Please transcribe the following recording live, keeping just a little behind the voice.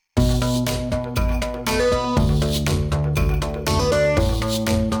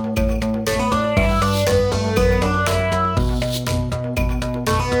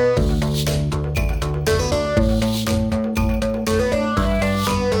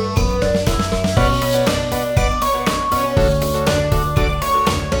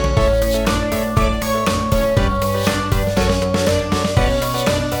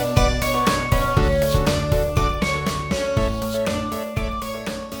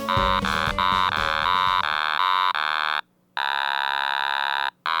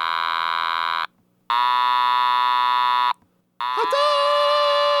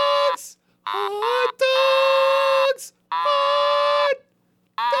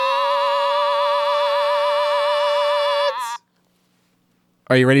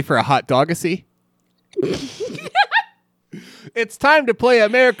Are you ready for a hot dogacy? It's time to play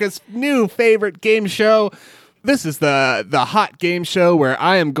America's new favorite game show. This is the hot game show where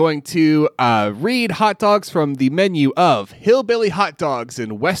I am going to read hot dogs from the menu of Hillbilly Hot Dogs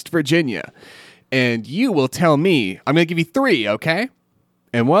in West Virginia. And you will tell me, I'm going to give you 3, okay?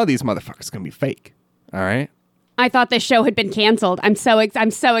 And one of these motherfuckers is going to be fake. All right? I thought this show had been canceled. I'm so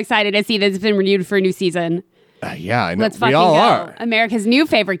excited to see that it's been renewed for a new season. Yeah, I know. Let's fucking we all go. are. America's new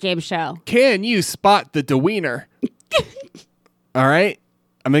favorite game show. Can you spot the DeWiener? All right?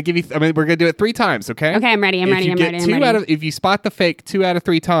 We're going to do it 3 times, okay? Okay, I'm ready. I'm ready. If you spot the fake 2 out of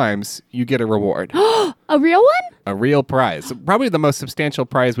 3 times, you get a reward. A real one? A real prize. Probably the most substantial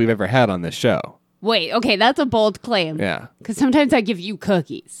prize we've ever had on this show. Wait, okay, that's a bold claim. Yeah. Because sometimes I give you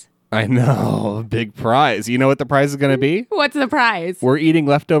cookies. I know. Big prize. You know what the prize is going to be? What's the prize? We're eating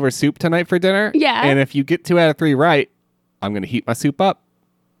leftover soup tonight for dinner. Yeah. And if you get 2 out of 3 right, I'm going to heat my soup up.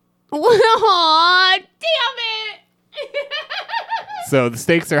 Aw, damn it. So the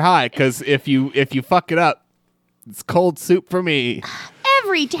stakes are high because if you fuck it up, it's cold soup for me.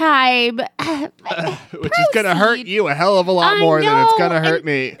 Every time. Which is going to hurt you a hell of a lot more than it's going to hurt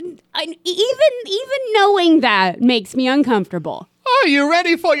me. Even knowing that makes me uncomfortable. Are you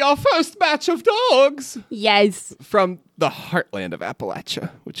ready for your first batch of dogs? Yes. From the heartland of Appalachia,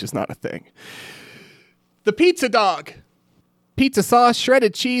 which is not a thing. The pizza dog. Pizza sauce,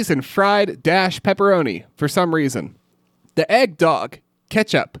 shredded cheese, and fried dash pepperoni for some reason. The egg dog.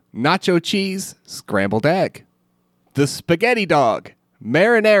 Ketchup, nacho cheese, scrambled egg. The spaghetti dog.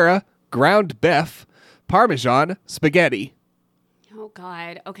 Marinara, ground beef, Parmesan, spaghetti. Oh,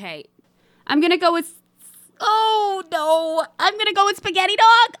 God. Okay. I'm going to go with... Oh, no. I'm going to go with spaghetti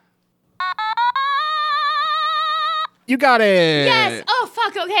dog. You got it. Yes. Oh,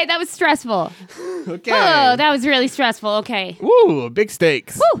 fuck. Okay, that was stressful. Okay. Oh, that was really stressful. Okay. Woo, big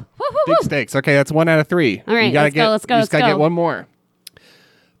stakes. Woo, woo, woo, Big woo. stakes. Okay, that's 1 out of 3. All right, you gotta let's go. You just gotta get one more.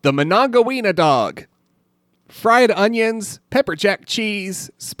 The Monongahela dog. Fried onions, pepper jack cheese,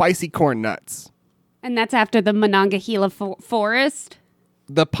 spicy corn nuts. And that's after the Monongahela forest?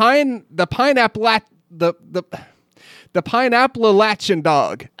 The pineapple Appalachian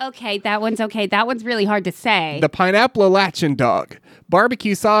dog. Okay, that one's okay. That one's really hard to say. The pineapple Appalachian dog.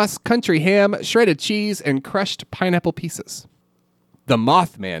 Barbecue sauce, country ham, shredded cheese, and crushed pineapple pieces. The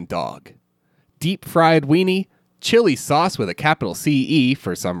Mothman dog. Deep fried weenie, chili sauce with a capital C-E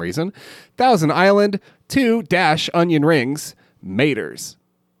for some reason, Thousand Island, 2 dash onion rings, Maters.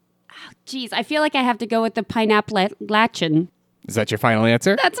 Jeez, I feel like I have to go with the pineapple Latchin. Is that your final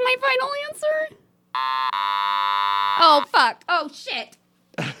answer? That's my final answer? Oh, fuck. Oh, shit.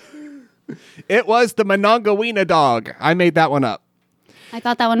 It was the Monongahela dog. I made that one up. I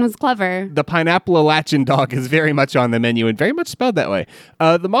thought that one was clever. The pineapple Appalachian dog is very much on the menu and very much spelled that way.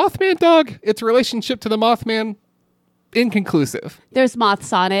 The Mothman dog, its relationship to the Mothman, inconclusive. There's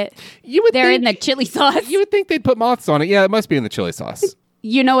moths on it. They're in the chili sauce. You would think they'd put moths on it. Yeah, it must be in the chili sauce.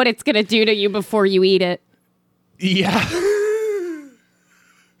 You know what it's going to do to you before you eat it. Yeah.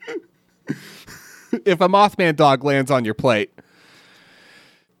 If a Mothman dog lands on your plate,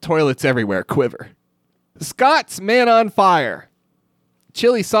 toilets everywhere quiver. Scott's Man on Fire.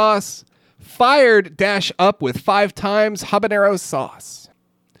 Chili sauce. Fired dash up with 5 times habanero sauce.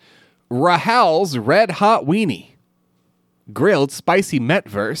 Rahal's Red Hot Weenie. Grilled spicy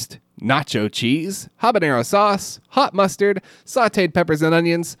metwurst. Nacho cheese. Habanero sauce. Hot mustard. Sauteed peppers and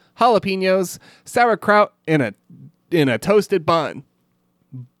onions. Jalapenos. Sauerkraut in a toasted bun.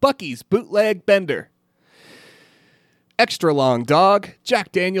 Bucky's Bootleg Bender. Extra long dog,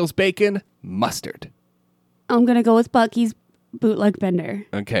 Jack Daniel's bacon, mustard. I'm going to go with Bucky's Bootleg Bender.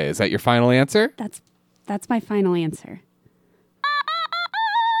 Okay, is that your final answer? That's my final answer.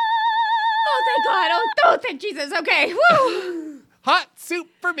 Oh, thank God. Oh, thank Jesus. Okay. Woo. Hot soup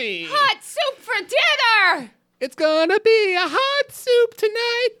for me. Hot soup for dinner. It's gonna be a hot soup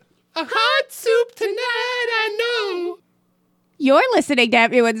tonight. A a hot soup tonight, I know. You're listening to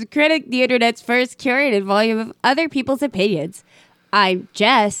Everyone's Critic, the internet's first curated volume of other people's opinions. I'm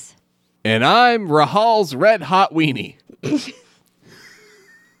Jess. And I'm Rahal's Red Hot Weenie.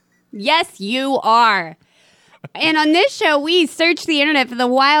 Yes, you are. And on this show, we search the internet for the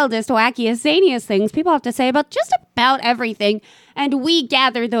wildest, wackiest, zaniest things people have to say about just about everything. And we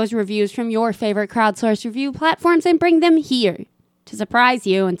gather those reviews from your favorite crowdsourced review platforms and bring them here to surprise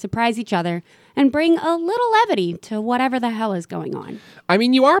you and surprise each other and bring a little levity to whatever the hell is going on. I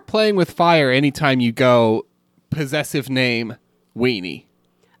mean, you are playing with fire anytime you go possessive name Weenie,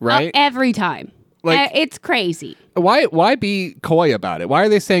 right? Every time. Like- It's crazy. Why be coy about it? Why are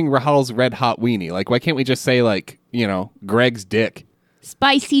they saying Rahal's Red Hot Weenie? Like, why can't we just say, like, you know, Greg's dick?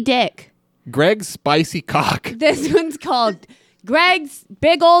 Spicy dick. Greg's spicy cock. This one's called Greg's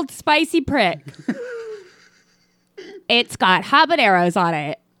Big Old Spicy Prick. It's got habaneros on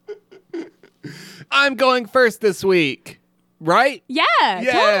it. I'm going first this week. Right? Yeah, totally.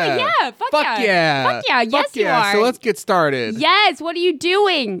 Yeah. Fuck yeah. yeah. Fuck yeah. Yes, you are. So let's get started. Yes. What are you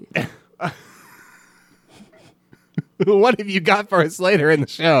doing? What have you got for us later in the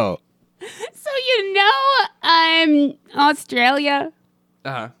show? So Australia.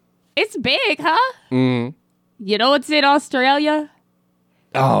 Uh-huh. It's big, huh? You know what's in Australia?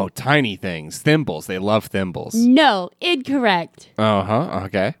 Oh, tiny things. Thimbles. They love thimbles. No, incorrect. Uh-huh.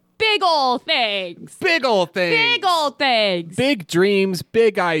 Okay. Big old things. Big old things. Big old things. Big dreams.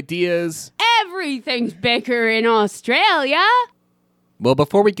 Big ideas. Everything's bigger in Australia. Well,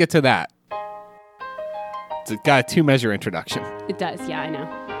 before we get to that, it's got a 2-measure introduction. It does, yeah, I know.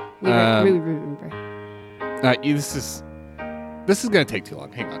 We remember. This is going to take too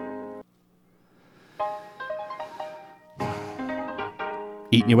long. Hang on.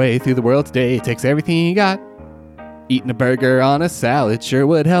 Eating your way through the world today takes everything you got. Eating a burger on a salad sure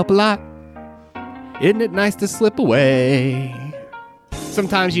would help a lot. Isn't it nice to slip away?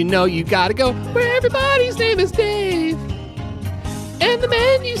 Sometimes you know you gotta go where everybody's name is Dave, and the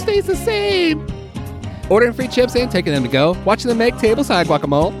menu stays the same. Ordering free chips and taking them to go. Watching them make tableside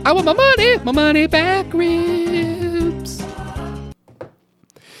guacamole. I want my money back ribs.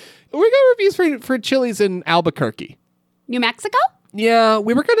 We got reviews for Chili's in Albuquerque. New Mexico? Yeah,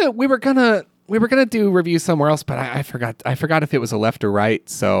 we were gonna do reviews somewhere else, but I forgot if it was a left or right.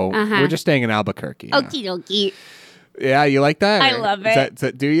 So we're just staying in Albuquerque. Yeah. Okie dokie. Yeah, you like that? I love it. Does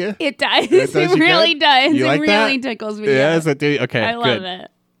that do you? It does. It does It you really good? does. You It like really that? tickles me. Yeah, does that do you? Okay, I love good.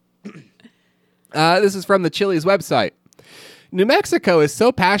 it. This is from the Chili's website. New Mexico is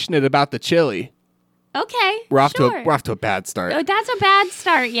so passionate about the chili. Okay. We're off sure. to a bad start. Oh, that's a bad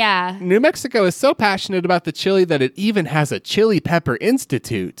start, yeah. New Mexico is so passionate about the chili that it even has a Chili Pepper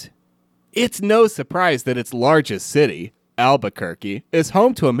Institute. It's no surprise that its largest city, Albuquerque, is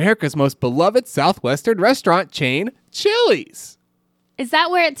home to America's most beloved southwestern restaurant chain, Chili's. Is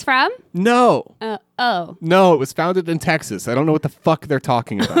that where it's from? No. Oh. No, it was founded in Texas. I don't know what the fuck they're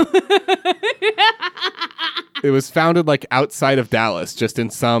talking about. It was founded like outside of Dallas, just in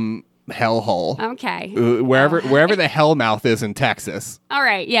some hellhole. Okay. Wherever the hellmouth is in Texas. All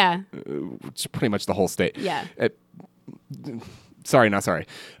right, yeah. It's pretty much the whole state. Yeah. Sorry, not sorry.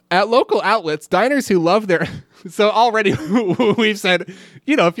 At local outlets, diners who love their... So already we've said,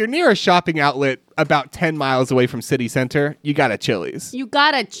 you know, if you're near a shopping outlet about 10 miles away from city center, you got a Chili's. You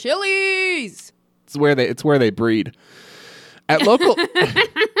got a Chili's. It's where they breed. At local...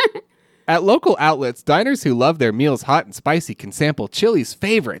 At local outlets, diners who love their meals hot and spicy can sample Chili's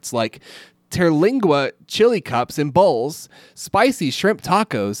favorites like Terlingua chili cups and bowls, spicy shrimp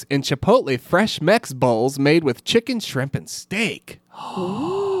tacos, and Chipotle fresh Mex bowls made with chicken, shrimp, and steak.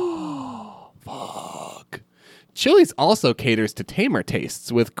 Fuck. Chili's also caters to tamer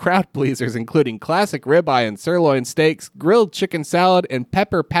tastes with crowd pleasers including classic ribeye and sirloin steaks, grilled chicken salad, and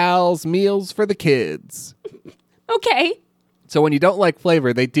Pepper Pals meals for the kids. Okay. So when you don't like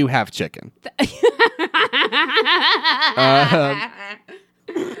flavor, they do have chicken.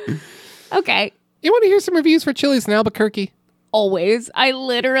 Okay. You want to hear some reviews for Chili's in Albuquerque? Always. I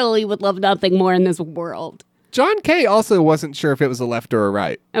literally would love nothing more in this world. John K. also wasn't sure if it was a left or a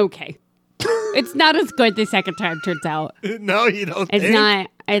right. Okay. It's not as good the second time, turns out. No, you don't It's think? not.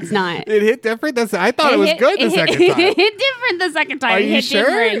 It's not. It hit different? I thought it was good the second time. It hit different the second time. Are It you hit sure?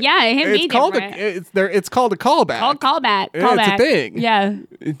 different. Yeah, it hit me different. It's called a callback. Callback. Yeah, it's a thing. Yeah.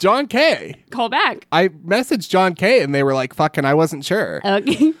 John K. Call back. I messaged John K. and they were like, fucking, I wasn't sure.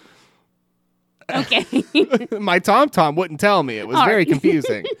 Okay. Okay. My TomTom wouldn't tell me. It was All very right.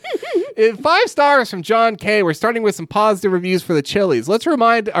 confusing. 5 stars from John K. We're starting with some positive reviews for the Chili's. Let's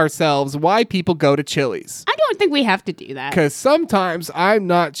remind ourselves why people go to Chili's. I don't think we have to do that. Because sometimes I'm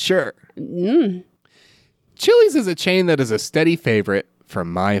not sure. Chili's is a chain that is a steady favorite for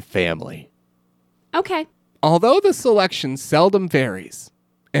my family. Okay. Although the selection seldom varies,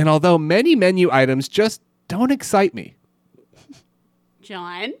 and although many menu items just don't excite me,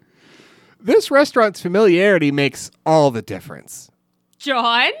 John? this restaurant's familiarity makes all the difference.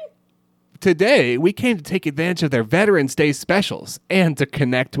 John? Today, we came to take advantage of their Veterans Day specials and to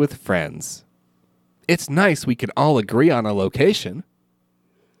connect with friends. It's nice we can all agree on a location.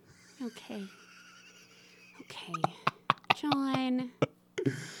 Okay. John.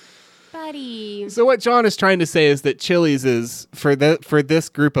 Buddy. So what John is trying to say is that Chili's is, for this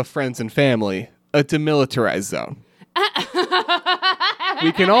group of friends and family, a demilitarized zone.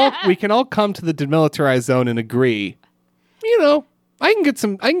 we can all come to the demilitarized zone and agree. I can get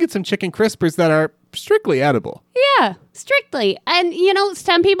some chicken crispers that are strictly edible. Yeah, strictly. And,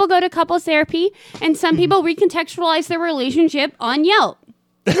 some people go to couples therapy, and some people recontextualize their relationship on Yelp.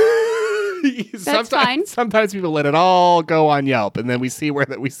 That's fine. Sometimes people let it all go on Yelp, and then we see where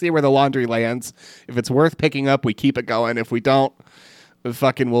the laundry lands. If it's worth picking up, we keep it going. If we don't,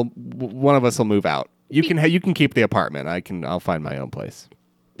 one of us will move out. You can keep the apartment. I'll find my own place.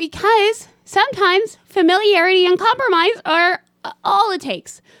 Because sometimes familiarity and compromise are all it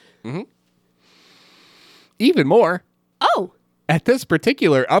takes. Mm-hmm. Even more. Oh. At this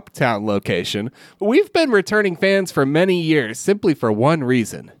particular Uptown location, we've been returning fans for many years simply for one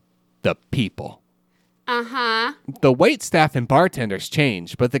reason: the people. Uh-huh. The waitstaff and bartenders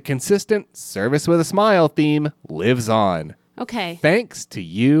change, but the consistent service with a smile theme lives on. Okay. Thanks to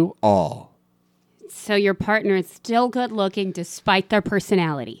you all. So your partner is still good looking despite their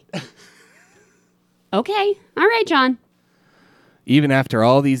personality. Okay. All right, John. Even after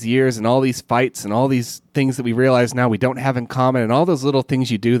all these years and all these fights and all these things that we realize now we don't have in common and all those little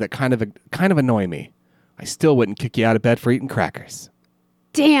things you do that kind of annoy me, I still wouldn't kick you out of bed for eating crackers.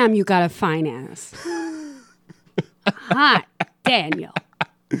 Damn, you got a fine ass. Hot Daniel.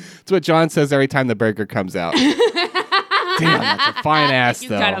 That's what John says every time the burger comes out. Damn, that's a fine ass,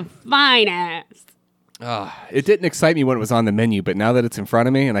 though. You got a fine ass. It didn't excite me when it was on the menu, but now that it's in front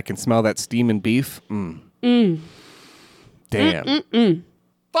of me and I can smell that steaming beef, Damn.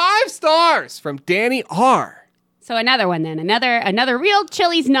 5 stars from Danny R. So another one then. Another real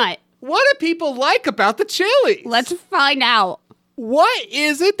Chili's nut. What do people like about the Chili's? Let's find out. What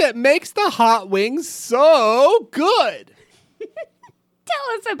is it that makes the hot wings so good?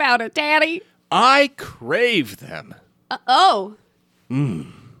 Tell us about it, Daddy. I crave them. Oh.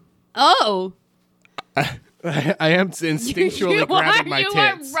 I am instinctually grabbing my tits. You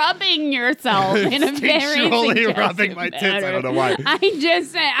are rubbing yourself in a very instinctually rubbing my tits. I don't know why. I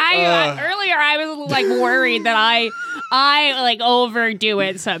just said earlier I was like worried that I like overdo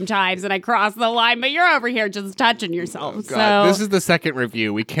it sometimes and I cross the line, but you're over here just touching yourself. Oh, God. So This is the second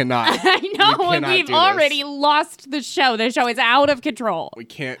review. We cannot. I know, and we've already lost the show. The show is out of control. We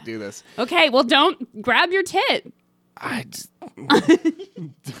can't do this. Okay, well, don't grab your tit.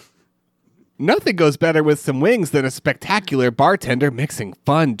 Nothing goes better with some wings than a spectacular bartender mixing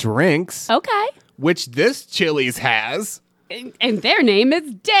fun drinks. Okay. Which this Chili's has. And their name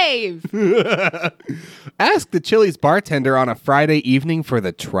is Dave. Ask the Chili's bartender on a Friday evening for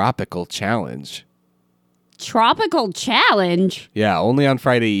the Tropical Challenge. Tropical Challenge? Yeah, only on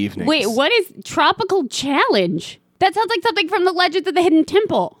Friday evenings. Wait, what is Tropical Challenge? That sounds like something from the Legends of the Hidden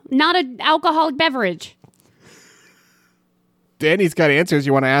Temple, not an alcoholic beverage. Danny's got answers.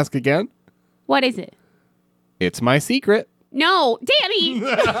 You want to ask again? What is it? It's my secret. No, Danny!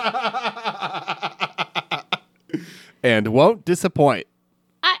 And won't disappoint.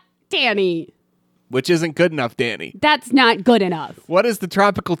 Danny. Which isn't good enough, Danny. That's not good enough. What is the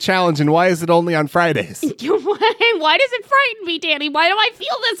Tropical Challenge and why is it only on Fridays? Why does it frighten me, Danny? Why do I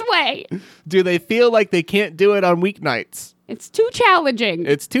feel this way? Do they feel like they can't do it on weeknights? It's too challenging.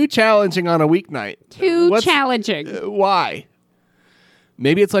 It's too challenging on a weeknight. Challenging. Why?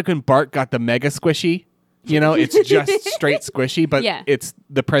 Maybe it's like when Bart got the mega squishy. It's just straight squishy, but it's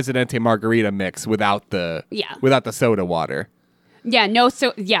the Presidente Margarita mix without the soda water. Yeah,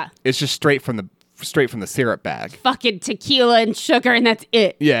 It's just straight from the syrup bag. Fucking tequila and sugar, and that's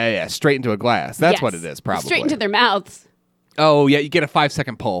it. Yeah, straight into a glass. That's what it is, probably. Straight into their mouths. Oh, yeah, you get a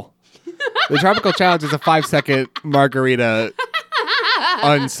 5-second pull. The Tropical Challenge is a 5-second margarita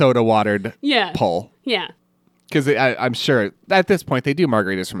unsoda watered pull. Yeah. Because I'm sure at this point they do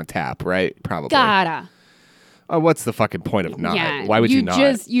margaritas from a tap, right? Probably. Gotta. What's the fucking point of not? Why would you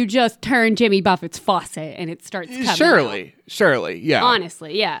not? You just turn Jimmy Buffett's faucet and it starts coming out. Surely, yeah.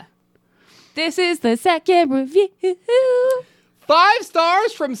 Honestly, yeah. This is the second review. 5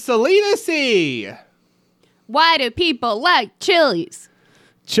 stars from Selena C. Why do people like Chili's?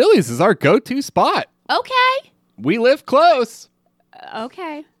 Chili's is our go-to spot. Okay. We live close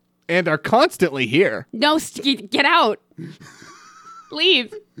Okay. and are constantly here. No, get out.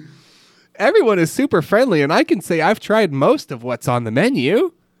 Leave. Everyone is super friendly, and I can say I've tried most of what's on the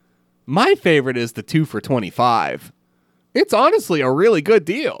menu. My favorite is the 2 for $25. It's honestly a really good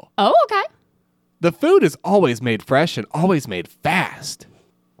deal. Oh, okay. The food is always made fresh and always made fast.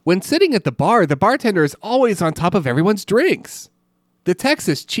 When sitting at the bar, the bartender is always on top of everyone's drinks. The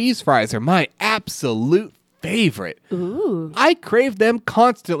Texas cheese fries are my absolute favorite. Ooh. I craved them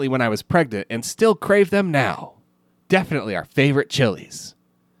constantly when I was pregnant and still crave them now. Definitely our favorite Chili's.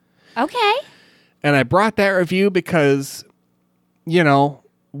 Okay. And I brought that review because,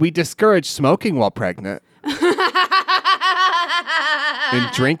 we discourage smoking while pregnant. And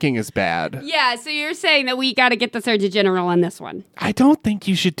drinking is bad. Yeah, so you're saying that we got to get the Surgeon General on this one. I don't think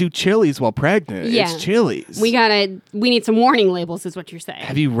you should do Chili's while pregnant. Yeah. It's Chili's. We need some warning labels is what you're saying.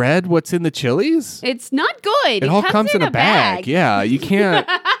 Have you read what's in the Chili's? It's not good. It all comes in a bag. Yeah, you can't.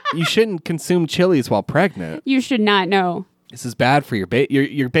 You shouldn't consume Chili's while pregnant. You should not know. This is bad for your baby.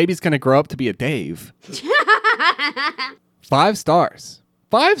 Your baby's going to grow up to be a Dave. 5 stars.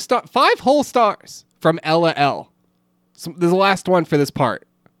 5 whole stars from Ella L. So this is the last one for this part.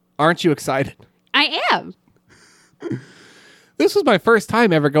 Aren't you excited? I am. This was my first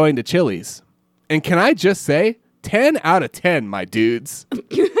time ever going to Chili's. And can I just say, 10 out of 10, my dudes.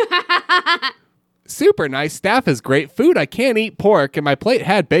 Super nice. Staff has great food. I can't eat pork, and my plate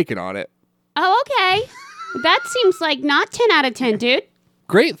had bacon on it. Oh, okay. That seems like not 10 out of 10, dude.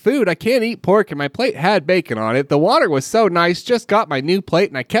 Great food. I can't eat pork, and my plate had bacon on it. The water was so nice. Just got my new plate,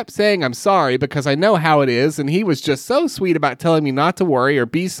 and I kept saying I'm sorry because I know how it is, and he was just so sweet about telling me not to worry or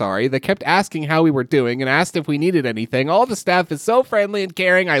be sorry. They kept asking how we were doing and asked if we needed anything. All the staff is so friendly and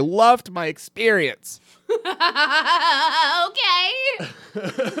caring. I loved my experience. Okay.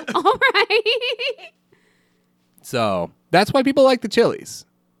 All right. So that's why people like the Chili's.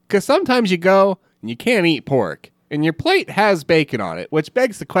 Because sometimes you go and you can't eat pork, and your plate has bacon on it, which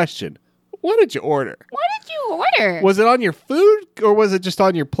begs the question, what did you order? What did you order? Was it on your food or was it just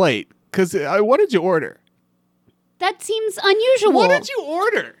on your plate? Because what did you order? That seems unusual. What did you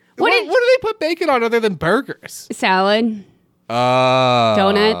order? What do they put bacon on other than burgers? Salad.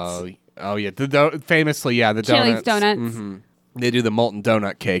 Donuts. Oh, yeah. Famously, the donuts. Chili's donuts. Mm-hmm. They do the molten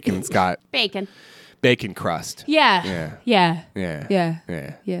donut cake, and it's got bacon crust. Yeah. Yeah.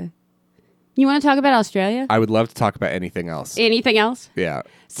 You want to talk about Australia? I would love to talk about anything else. Anything else? Yeah.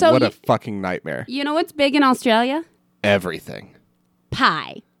 So what a fucking nightmare. You know what's big in Australia? Everything.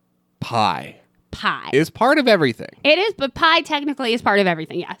 Pie. Pie. Pie. Is part of everything. It is, but pie technically is part of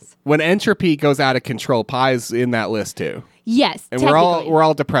everything, yes. When entropy goes out of control, pie's in that list too. Yes, and we're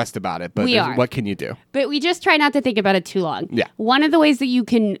all depressed about it, but what can you do? But we just try not to think about it too long. Yeah. One of the ways that you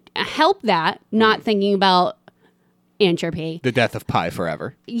can help that, not thinking about entropy. The death of pie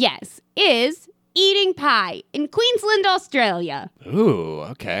forever. Yes, is eating pie in Queensland, Australia. Ooh,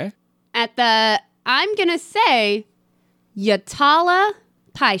 okay. At the, I'm going to say, Yatala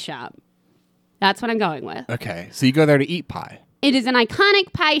Pie Shop. That's what I'm going with. Okay, so you go there to eat pie. It is an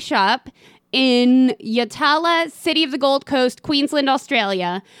iconic pie shop in Yatala, City of the Gold Coast, Queensland,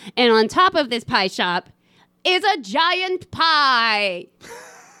 Australia. And on top of this pie shop is a giant pie.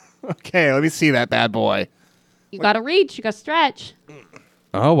 Okay, let me see that bad boy. You got to reach, you got to stretch.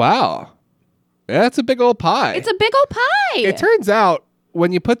 Oh, wow. That's a big old pie. It's a big old pie. It turns out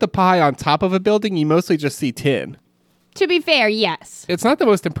when you put the pie on top of a building, you mostly just see tin. To be fair, yes. It's not the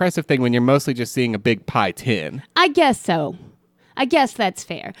most impressive thing when you're mostly just seeing a big pie tin. I guess so. I guess that's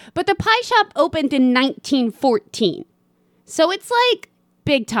fair. But the pie shop opened in 1914. So it's like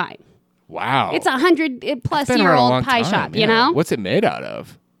big time. Wow. It's 100-plus-year-old pie shop, you know? What's it made out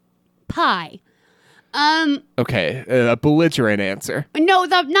of? Pie. Okay, a belligerent answer. No,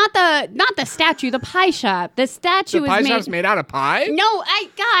 not the statue, the pie shop. The statue the pie shop's made out of pie? No,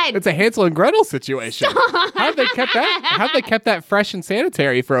 God. It's a Hansel and Gretel situation. Stop. How have they kept that? How have they kept that fresh and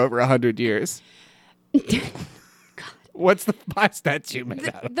sanitary for over 100 years? What's the pie statue made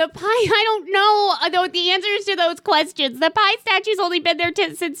out of? The pie, I don't know the answers to those questions. The pie statue's only been there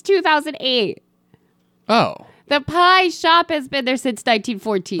since 2008. Oh. The pie shop has been there since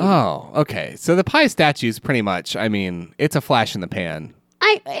 1914. Oh, okay. So the pie statue's pretty much, it's a flash in the pan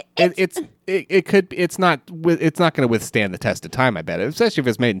It's not going to withstand the test of time. I bet, especially if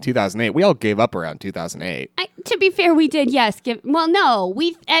it's made in 2008. We all gave up around 2008. To be fair, we did. Yes. No.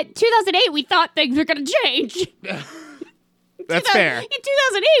 At 2008 we thought things were going to change. That's fair. In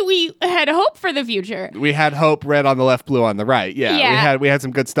 2008 we had hope for the future. We had hope. Red on the left, blue on the right. Yeah. We had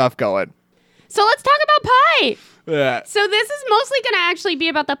some good stuff going. So let's talk about pie. Yeah. So this is mostly going to actually be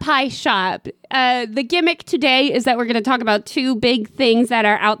about the pie shop. The gimmick today is that we're going to talk about two big things that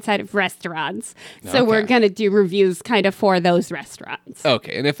are outside of restaurants. So we're going to do reviews kind of for those restaurants.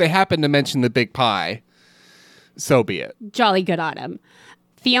 Okay, and if they happen to mention the big pie, so be it. Jolly good on them.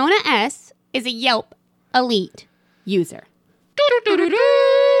 Fiona S. is a Yelp Elite user.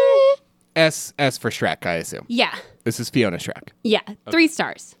 S for Shrek, I assume. Yeah. This is Fiona Shrek. Yeah. 3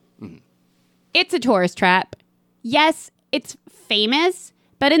 stars. Mm-hmm. It's a tourist trap. Yes, it's famous,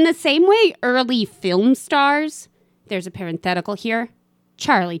 but in the same way early film stars, there's a parenthetical here,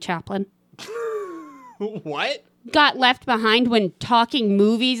 Charlie Chaplin. What? Got left behind when talking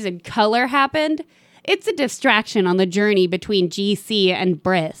movies and color happened. It's a distraction on the journey between GC and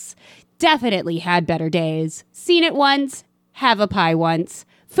Briss. Definitely had better days. Seen it once, have a pie once.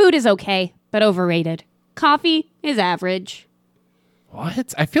 Food is okay, but overrated. Coffee is average.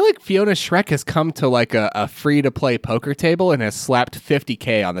 What? I feel like Fiona Shrek has come to like a free-to-play poker table and has slapped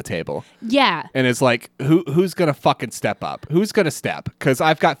 $50K on the table. Yeah. And is like, who's going to fucking step up? Who's going to step? Because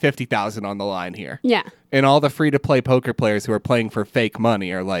I've got $50,000 on the line here. Yeah. And all the free-to-play poker players who are playing for fake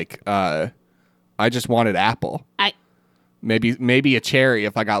money are like, I just wanted Apple. Maybe a cherry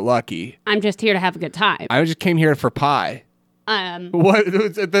if I got lucky. I'm just here to have a good time. I just came here for pie. What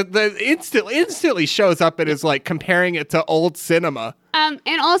the instantly shows up and is like comparing it to old cinema. And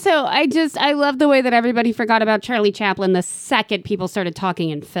also I love the way that everybody forgot about Charlie Chaplin the second people started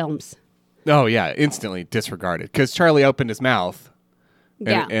talking in films. Oh yeah, instantly disregarded because Charlie opened his mouth.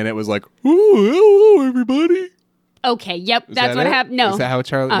 Yeah. And it was like, "Ooh, hello everybody." Okay, yep, that's what happened. No. Is that how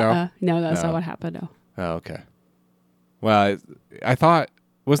Charlie? No, that's not what happened. No. Oh, okay. Well, I thought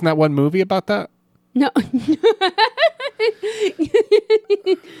wasn't that one movie about that? No.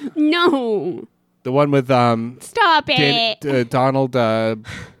 No. The one with Stop it. Donald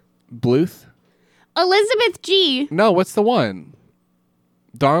Bluth? Elizabeth G. No, what's the one?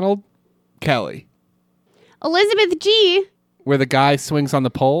 Donald Kelly. Elizabeth G. Where the guy swings on the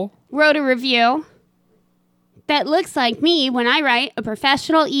pole? Wrote a review that looks like me when I write a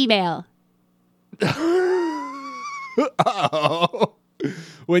professional email. Oh.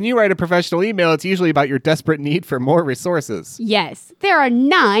 When you write a professional email, it's usually about your desperate need for more resources. Yes. There are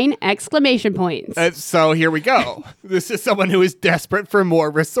 9 exclamation points. So here we go. This is someone who is desperate for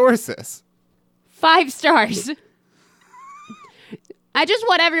more resources. 5 stars. I just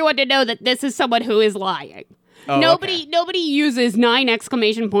want everyone to know that this is someone who is lying. Oh, Nobody uses 9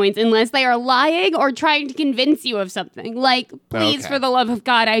 exclamation points unless they are lying or trying to convince you of something. Like, please, for the love of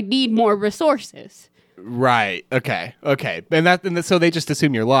God, I need more resources. Right. Okay. And so they just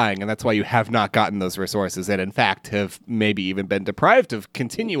assume you're lying, and that's why you have not gotten those resources, and in fact have maybe even been deprived of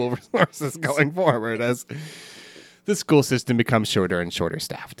continual resources going forward as the school system becomes shorter and shorter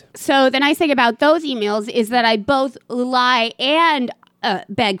staffed. So the nice thing about those emails is that I both lie and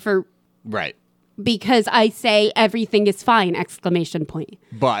beg for right because I say everything is fine! Exclamation point.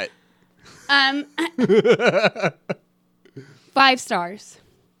 But 5 stars.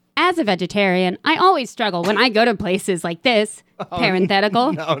 As a vegetarian, I always struggle when I go to places like this.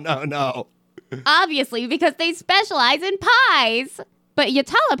 Parenthetical. No. Obviously, because they specialize in pies. But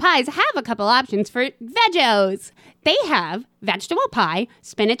Yatala Pies have a couple options for vegos. They have vegetable pie,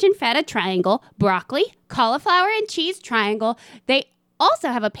 spinach and feta triangle, broccoli, cauliflower and cheese triangle. They also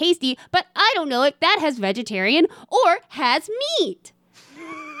have a pasty, but I don't know if that has vegetarian or has meat.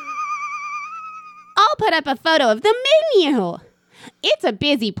 I'll put up a photo of the menu. It's a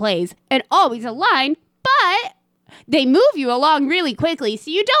busy place and always a line, but they move you along really quickly so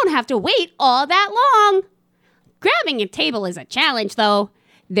you don't have to wait all that long. Grabbing a table is a challenge, though.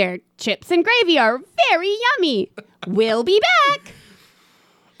 Their chips and gravy are very yummy. We'll be back.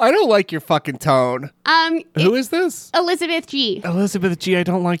 I don't like your fucking tone. Who is this? Elizabeth G. Elizabeth G, I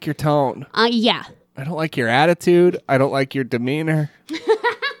don't like your tone. Yeah. I don't like your attitude. I don't like your demeanor.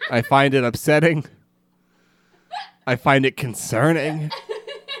 I find it upsetting. I find it concerning.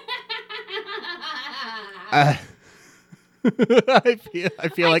 I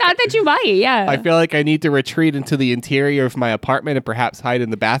feel like I thought that you might, yeah. I feel like I need to retreat into the interior of my apartment and perhaps hide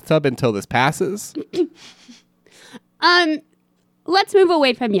in the bathtub until this passes. Let's move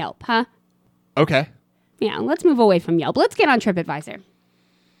away from Yelp, huh? Okay. Yeah, let's move away from Yelp. Let's get on TripAdvisor.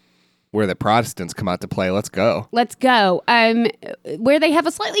 Where the Protestants come out to play. Let's go. Let's go. Where they have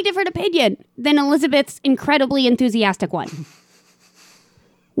a slightly different opinion than Elizabeth's incredibly enthusiastic one.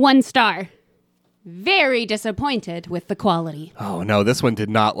 1 star. Very disappointed with the quality. Oh, no, this one did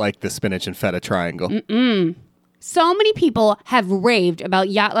not like the spinach and feta triangle. So many people have raved about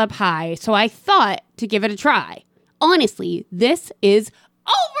Yatla pie, so I thought to give it a try. Honestly, this is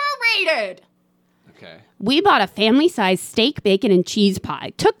overrated. Okay. We bought a family-sized steak, bacon, and cheese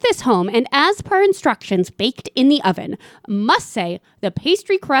pie, took this home, and as per instructions, baked in the oven. Must say, the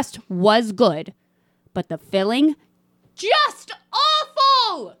pastry crust was good, but the filling, just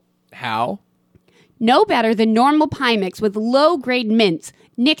awful! How? No better than normal pie mix with low-grade mince,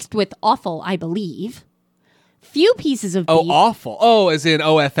 mixed with offal, I believe. Few pieces of beef. Oh, awful. Oh, as in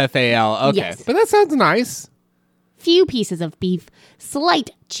OFFAL. Okay. Yes. But that sounds nice. Few pieces of beef, slight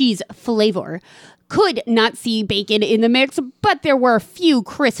cheese flavor. Could not see bacon in the mix, but there were a few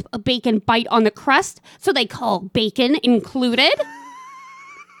crisp bacon bite on the crust, so they call bacon included.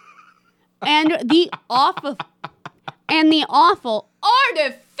 and the awful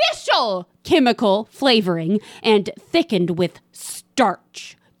artificial chemical flavoring and thickened with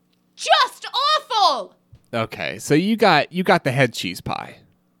starch. Just awful! Okay, so you got the head cheese pie.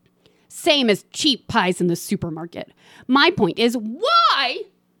 Same as cheap pies in the supermarket. My point is, why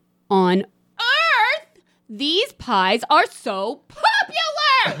on earth these pies are so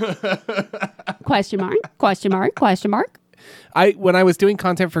popular? Question mark, question mark, question mark. When I was doing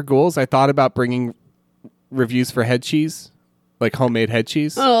content for Ghouls, I thought about bringing reviews for head cheese, like homemade head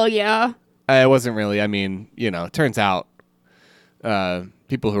cheese. Oh, yeah. It wasn't really, it turns out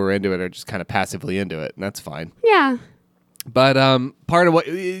people who are into it are just kind of passively into it, and that's fine. Yeah. But part of what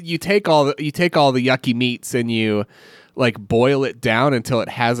you take all the yucky meats and you like boil it down until it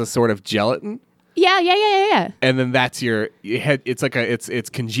has a sort of gelatin. Yeah. And then that's your head. It's like it's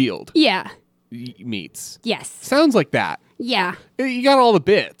congealed Yeah. meats. Yes. Sounds like that. Yeah. You got all the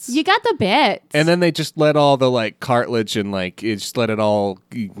bits. You got the bits. And then they just let all the like cartilage and like it just let it all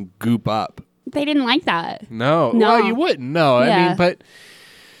goop up. They didn't like that. No. No. Well, you wouldn't. No. Yeah. I mean, but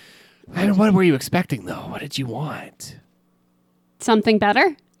what were you expecting though? What did you want? Something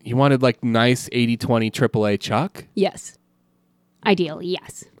better? You wanted like nice 80-20 AAA chuck? Yes. Ideally,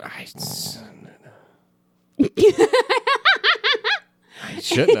 yes. I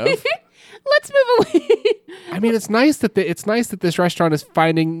shouldn't have. Let's move away. I mean, it's nice that this restaurant is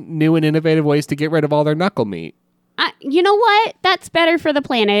finding new and innovative ways to get rid of all their knuckle meat. You know what? That's better for the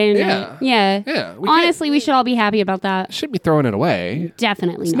planet. Yeah. Yeah. Yeah. Honestly, we should all be happy about that. Shouldn't be throwing it away.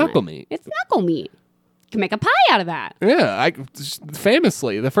 Definitely It's not. knuckle meat. It's knuckle meat. You can make a pie out of that. Yeah.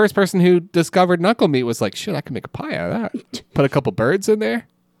 Famously, the first person who discovered knuckle meat was like, shit, I can make a pie out of that. Put a couple birds in there.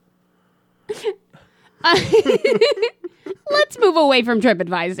 Let's move away from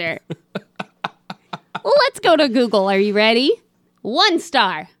TripAdvisor. Let's go to Google. Are you ready? 1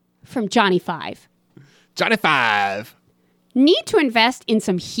 star from Johnny 5. Johnny 5. Need to invest in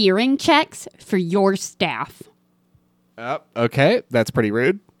some hearing checks for your staff. Okay, that's pretty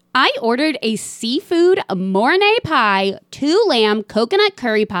rude. I ordered a seafood Mornay pie, 2 lamb coconut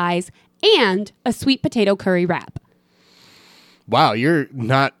curry pies, and a sweet potato curry wrap. Wow, you're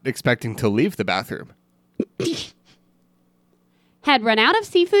not expecting to leave the bathroom. Had run out of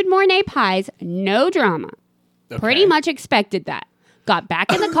seafood Mornay pies, no drama. Okay. Pretty much expected that. Got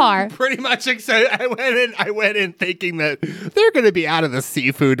back in the car. Pretty much excited. I went in thinking that they're going to be out of the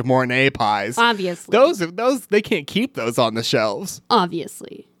seafood Mornay pies. Obviously. Those they can't keep those on the shelves.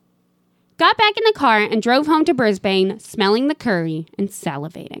 Obviously. Got back in the car and drove home to Brisbane, smelling the curry and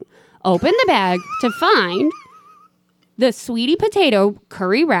salivating. Opened the bag to find the sweetie potato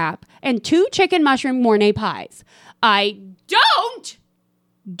curry wrap and 2 chicken mushroom Mornay pies. I don't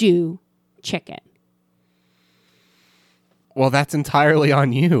do chicken. Well, that's entirely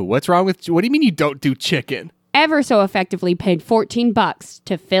on you. What's wrong with... What do you mean you don't do chicken? Ever so effectively paid $14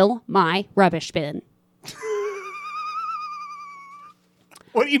 to fill my rubbish bin.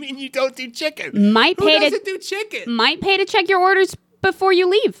 What do you mean you don't do chicken? Might Who pay doesn't do chicken? Might pay to check your orders before you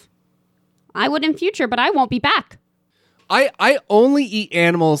leave. I would in future, but I won't be back. I only eat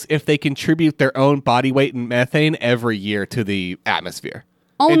animals if they contribute their own body weight in methane every year to the atmosphere.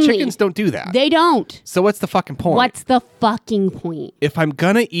 Only. And chickens don't do that. They don't. So what's the fucking point? What's the fucking point? If I'm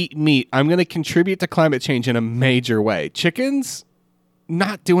gonna eat meat, I'm gonna contribute to climate change in a major way. Chickens,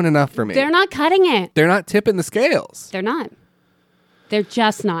 not doing enough for me. They're not cutting it. They're not tipping the scales. They're not. They're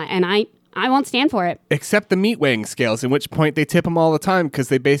just not. And I won't stand for it. Except the meat weighing scales, in which point they tip them all the time because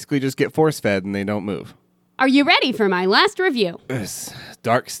they basically just get force fed and they don't move. Are you ready for my last review? It's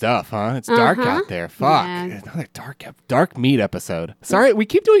dark stuff, huh? It's dark out there. Fuck. Yeah. Another dark meat episode. Sorry, we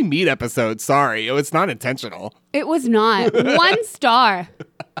keep doing meat episodes. Sorry. It's not intentional. It was not. 1 star.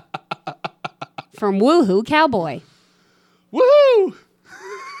 From Woohoo Cowboy. Woohoo!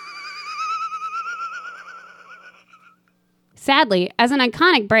 Sadly, as an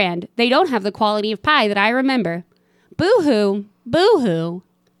iconic brand, they don't have the quality of pie that I remember. Boo-hoo, boo-hoo,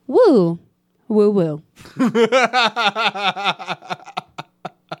 woo, woo-woo.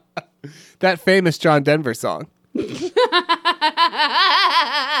 That famous John Denver song. It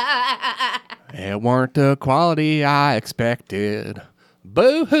weren't the quality I expected.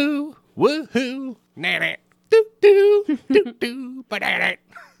 Boo-hoo, woo-hoo, na-na, doo-doo, doo-doo, ba-da-da.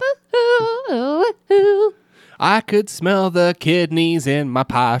 Boo-hoo. I could smell the kidneys in my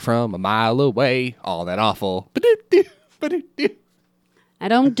pie from a mile away. All that awful. Ba-doo-doo, ba-doo-doo. I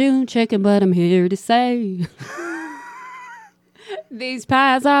don't do chicken, but I'm here to say these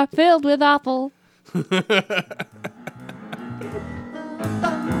pies are filled with offal.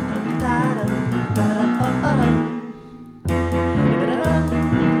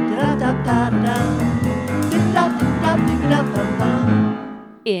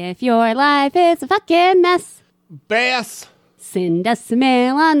 If your life is a fucking mess, Bass, send us a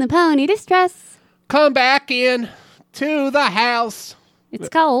mail on the pony distress. come back in to the house. It's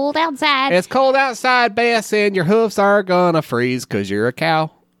cold outside. It's cold outside, Bass, and your hoofs are gonna freeze because you're a cow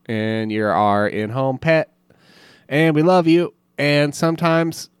and you're our in-home pet. And we love you. And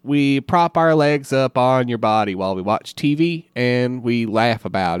sometimes we prop our legs up on your body while we watch TV and we laugh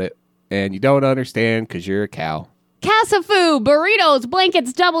about it. And you don't understand because you're a cow. Casafu, burritos,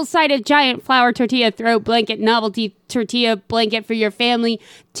 blankets, double-sided giant flour tortilla throat blanket, novelty tortilla blanket for your family,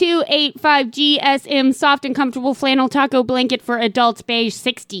 285 GSM soft and comfortable flannel taco blanket for adults, beige,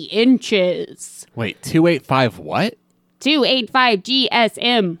 60 inches. Wait, 285 what? 285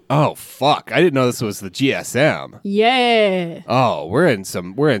 GSM. Oh, fuck. I didn't know this was the GSM. Yeah. Oh, we're in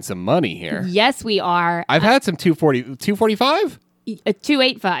some money here. Yes, we are. I've had some 245?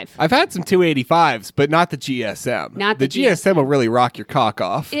 285. I've had some 285s, but not the GSM. Not the GSM will really rock your cock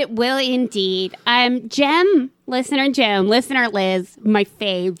off. It will indeed. Listener Liz, my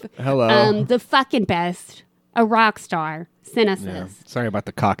fave. Hello. The fucking best. A rock star. Sent us Yeah. this. Sorry about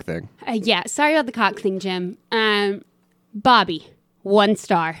the cock thing. Yeah, sorry about the cock thing, Jim. Bobby, 1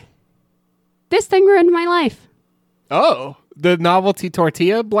 star. This thing ruined my life. Oh, the novelty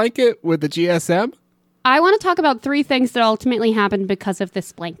tortilla blanket with the GSM? I want to talk about 3 things that ultimately happened because of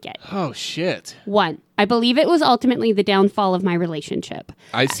this blanket. Oh, shit. 1, I believe it was ultimately the downfall of my relationship.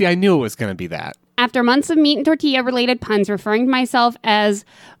 I knew it was going to be that. After months of meat and tortilla-related puns referring to myself as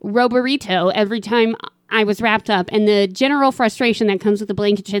Roberito every time I was wrapped up, and the general frustration that comes with the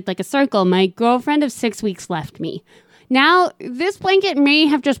blanket shaped like a circle, my girlfriend of 6 weeks left me. Now, this blanket may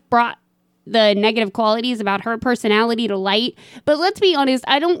have just brought the negative qualities about her personality to light, but let's be honest,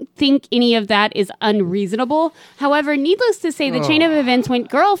 I don't think any of that is unreasonable. However, needless to say, the chain of events went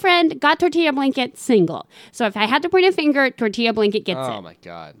girlfriend, got tortilla blanket, single. So if I had to point a finger, tortilla blanket gets it. Oh, my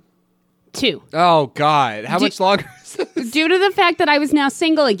God. 2. Oh, God. How much longer is this? Due to the fact that I was now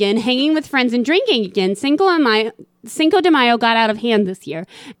single again, hanging with friends and drinking again, Cinco de Mayo got out of hand this year.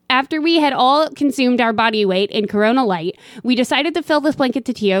 After we had all consumed our body weight in Corona Light, we decided to fill this blanket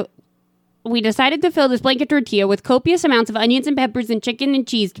tortilla with copious amounts of onions and peppers and chicken and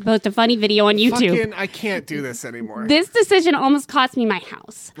cheese to post a funny video on YouTube. I can't do this anymore. This decision almost cost me my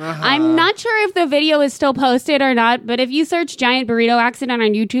house. I'm not sure if the video is still posted or not, but if you search Giant Burrito Accident on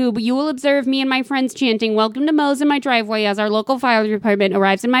YouTube, you will observe me and my friends chanting, "Welcome to Moe's" in my driveway as our local fire department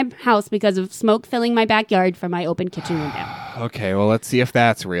arrives in my house because of smoke filling my backyard from my open kitchen window. Okay, well, let's see if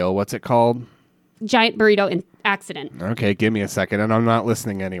that's real. What's it called? Giant Burrito Accident. Okay, give me a second, and I'm not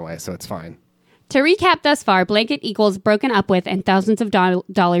listening anyway, so it's fine. To recap thus far, blanket equals broken up with and thousands of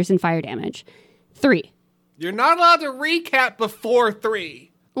dollars in fire damage. 3. You're not allowed to recap before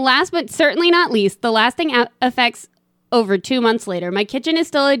 3. Last but certainly not least, the lasting effects over 2 months later. My kitchen is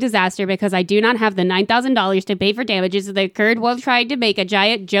still a disaster because I do not have the $9,000 to pay for damages that occurred while trying to make a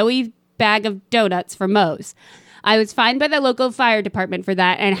giant Joey bag of donuts for Moe's. I was fined by the local fire department for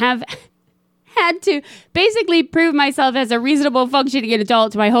that and have had to basically prove myself as a reasonable functioning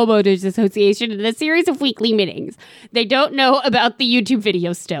adult to my homeowners association in a series of weekly meetings. They don't know about the YouTube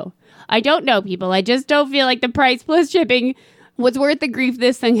video still. I don't know, people. I just don't feel like the price plus shipping was worth the grief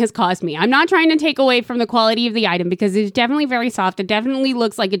this thing has caused me. I'm not trying to take away from the quality of the item because it's definitely very soft. It definitely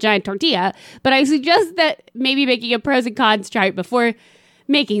looks like a giant tortilla, but I suggest that maybe making a pros and cons chart before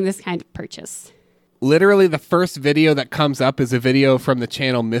making this kind of purchase. Literally, the first video that comes up is a video from the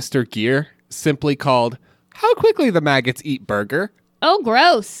channel Mr. Gear, simply called How quickly the maggots eat burger. Oh,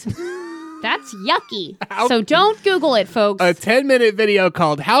 gross. That's yucky. So don't Google it, folks. A 10-minute video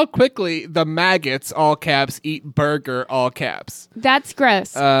called How Quickly the Maggots, all caps, Eat Burger, all caps. That's gross.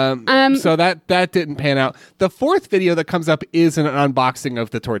 So that didn't pan out. The fourth video that comes up is an unboxing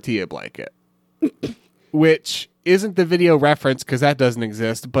of the tortilla blanket, which isn't the video reference because that doesn't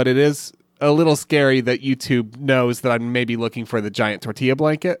exist, but it is a little scary that YouTube knows that I'm maybe looking for the giant tortilla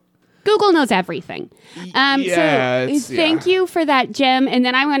blanket. Google knows everything. Thank you for that, Jim. And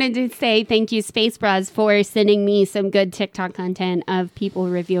then I wanted to say thank you, Space Bros, for sending me some good TikTok content of people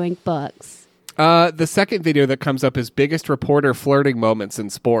reviewing books. The second video that comes up is biggest reporter flirting moments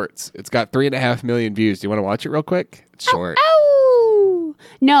in sports. It's got 3.5 million views. Do you want to watch it real quick? It's short. Oh!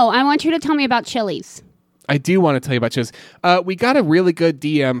 No, I want you to tell me about Chili's. I do want to tell you about Chili's. We got a really good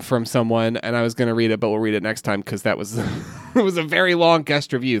DM from someone, and I was going to read it, but we'll read it next time because that was it was a very long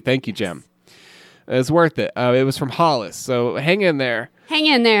guest review. Thank you, Jim. It was worth it. It was from Hollis, so hang in there. Hang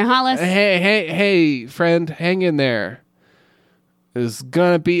in there, Hollis. Hey, friend, hang in there. It's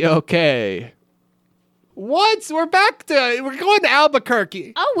gonna be okay. What? We're going to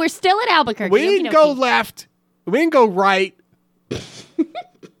Albuquerque. Oh, we're still at Albuquerque. We didn't go left. We didn't go right.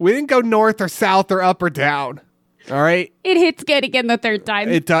 We didn't go north or south or up or down. All right? It hits good again the third time.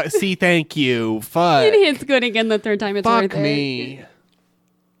 It does. See, thank you. Fuck. It hits good again the third time. It's Fuck worth me. it.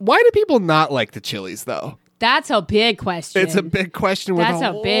 Why do people not like the Chili's, though? That's a big question. It's a big question with That's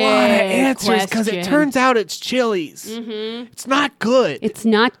a a lot big of answers because it question. turns out it's Chili's. Mm-hmm. It's not good. It's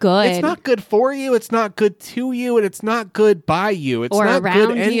not good. It's not good for you. It's not good to you, and it's not good by you. It's Or not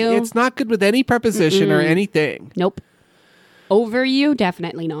around good you. It's not good with any preposition or anything. Nope. Over you?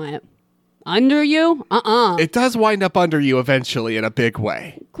 Definitely not. Under you? It does wind up under you eventually in a big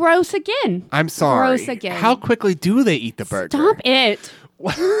way. Gross again. I'm sorry. Gross again. How quickly do they eat the burger? Stop it.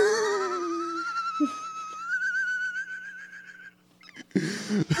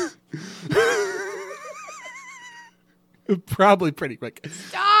 Probably pretty quick.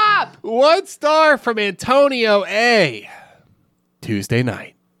 Stop. 1 star from Antonio A. Tuesday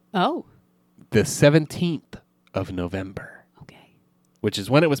night, Oh. the 17th of November, Okay. which is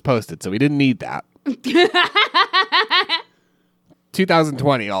when it was posted, so we didn't need that.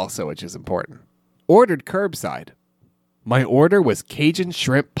 2020 also, which is important. Ordered curbside. My order was Cajun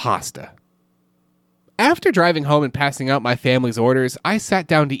shrimp pasta. After driving home and passing out my family's orders, I sat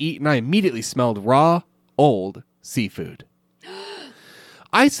down to eat and I immediately smelled raw, old seafood.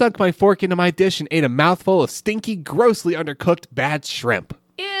 I sunk my fork into my dish and ate a mouthful of stinky, grossly undercooked bad shrimp.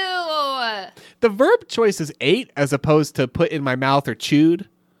 Ew. The verb choice is ate as opposed to put in my mouth or chewed.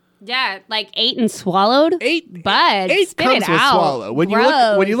 Yeah, like ate and swallowed. Ate, Bud, ate spit comes it with out. swallow. When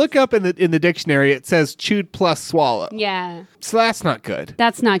you look up in the dictionary, it says chewed plus swallow. Yeah, So that's not good.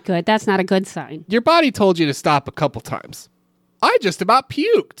 that's not good. That's not a good sign. Your body told you to stop a couple times. I just about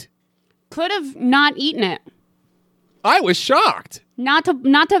puked. Could have not eaten it. I was shocked. Not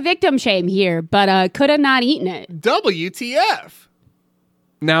to victim shame here, but could have not eaten it. WTF.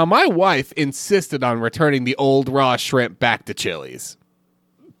 Now, my wife insisted on returning the old raw shrimp back to Chili's.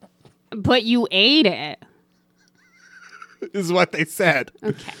 But you ate it. Is what they said.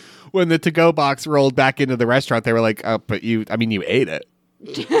 Okay. When the to-go box rolled back into the restaurant, they were like, but you ate it.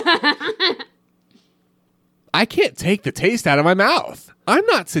 I can't take the taste out of my mouth. I'm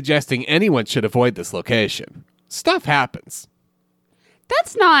not suggesting anyone should avoid this location. Stuff happens.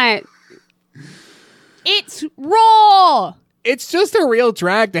 That's not. It's raw. It's just a real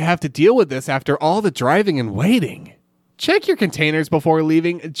drag to have to deal with this after all the driving and waiting. Check your containers before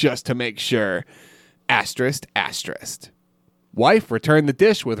leaving just to make sure. Asterisk, asterisk. Wife returned the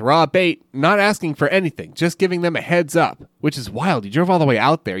dish with raw bait, not asking for anything, just giving them a heads up, which is wild. You drove all the way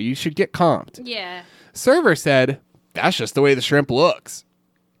out there. You should get comped. Yeah. Server said, that's just the way the shrimp looks.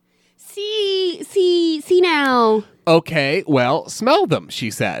 See now. Okay, well, smell them,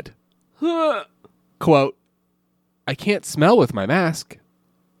 she said. Quote, I can't smell with my mask.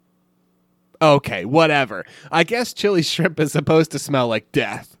 Okay, whatever. I guess chili shrimp is supposed to smell like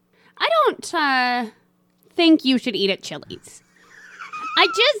death. I don't think you should eat at Chili's.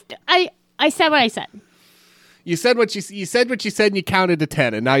 I said what I said. You said what you said and you counted to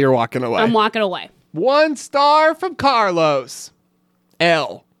 10 and now you're walking away. I'm walking away. 1 star from Carlos.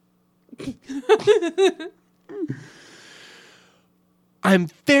 L. I'm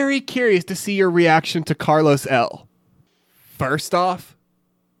very curious to see your reaction to Carlos L. First off,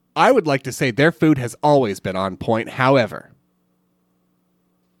 I would like to say their food has always been on point. However,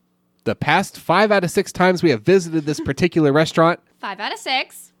 the past 5 out of 6 times we have visited this particular restaurant. 5 out of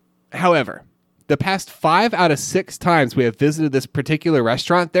 6. However, the past 5 out of 6 times we have visited this particular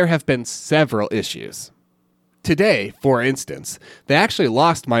restaurant, there have been several issues. Today, for instance, they actually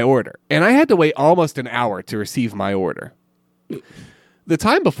lost my order, and I had to wait almost an hour to receive my order. The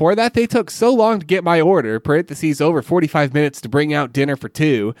time before that, they took so long to get my order, parentheses over 45 minutes to bring out dinner for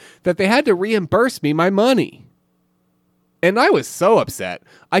two, that they had to reimburse me my money. And I was so upset,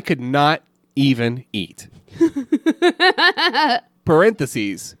 I could not even eat.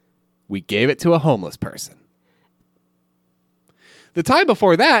 Parentheses, we gave it to a homeless person. The time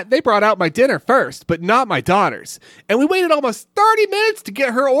before that, they brought out my dinner first, but not my daughter's. And we waited almost 30 minutes to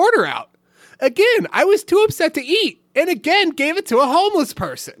get her order out. Again, I was too upset to eat, and again gave it to a homeless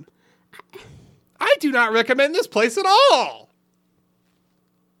person. I do not recommend this place at all.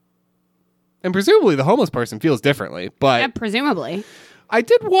 And presumably the homeless person feels differently, but... Yeah, presumably. I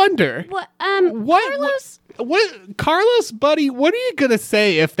did wonder... Carlos? Carlos, buddy, what are you going to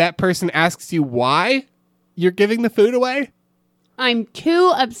say if that person asks you why you're giving the food away? I'm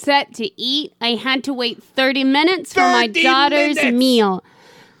too upset to eat. I had to wait 30 minutes for my 30 daughter's minutes. meal.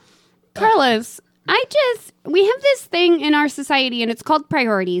 Carlos, we have this thing in our society and it's called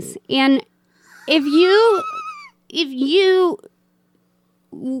priorities. And if you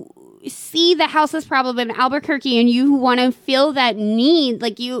see the houseless problem in Albuquerque and you want to fill that need,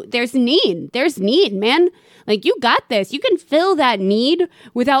 there's need, man. Like, you got this. You can fill that need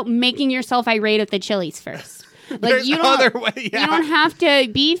without making yourself irate at the Chili's first. Like, you don't have to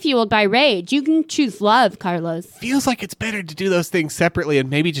be fueled by rage. You can choose love, Carlos. Feels like it's better to do those things separately and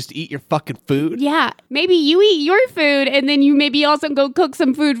maybe just eat your fucking food. Yeah, maybe you eat your food and then you maybe also go cook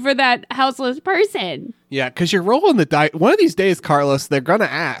some food for that houseless person. Yeah, because you're rolling the dice. One of these days, Carlos, they're going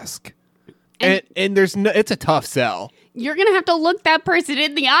to ask. And it's a tough sell. You're going to have to look that person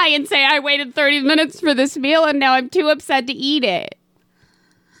in the eye and say, I waited 30 minutes for this meal and now I'm too upset to eat it.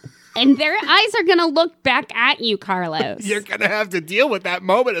 And their eyes are going to look back at you, Carlos. You're going to have to deal with that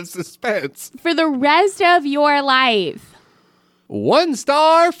moment of suspense. For the rest of your life. 1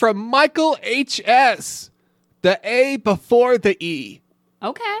 star from Michael H.S. The A before the E.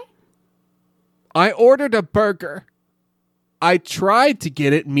 Okay. I ordered a burger. I tried to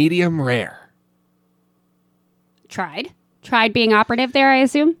get it medium rare. Tried being operative there, I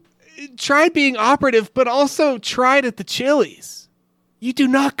assume? Tried being operative, but also tried at the Chili's. You do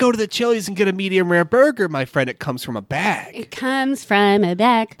not go to the Chili's and get a medium rare burger, my friend. It comes from a bag. It comes from a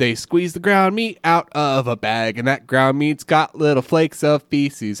bag. They squeeze the ground meat out of a bag, and that ground meat's got little flakes of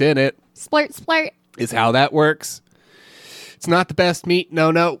feces in it. Splurt, splurt. Is how that works. It's not the best meat. No.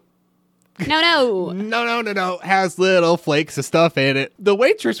 No. Has little flakes of stuff in it. The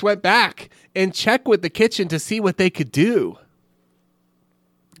waitress went back and checked with the kitchen to see what they could do.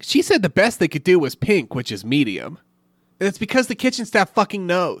 She said the best they could do was pink, which is medium. And it's because the kitchen staff fucking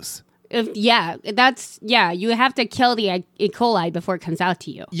knows. You have to kill the E. coli before it comes out to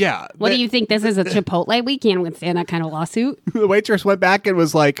you. Yeah. What do you think this is, a Chipotle? We can't withstand that kind of lawsuit. The waitress went back and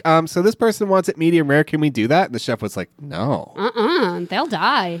was like, so this person wants it medium rare. Can we do that? And the chef was like, no. They'll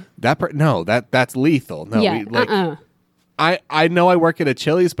die. That's lethal. No. Yeah, I know I work at a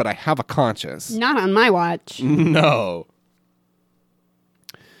Chili's, but I have a conscience. Not on my watch. No.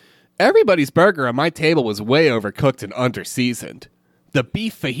 Everybody's burger on my table was way overcooked and under-seasoned. The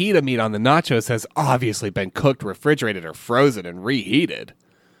beef fajita meat on the nachos has obviously been cooked, refrigerated, or frozen and reheated.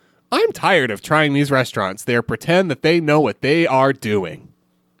 I'm tired of trying these restaurants. They pretend that they know what they are doing.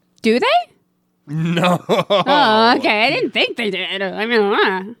 Do they? No. Oh, okay. I didn't think they did. I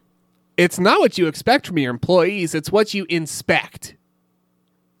mean, It's not what you expect from your employees. It's what you inspect.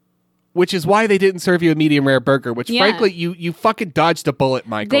 Which is why they didn't serve you a medium rare burger, which frankly, you fucking dodged a bullet,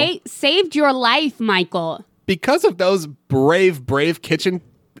 Michael. They saved your life, Michael. Because of those brave kitchen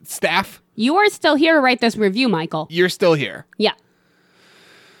staff. You are still here to write this review, Michael. You're still here. Yeah.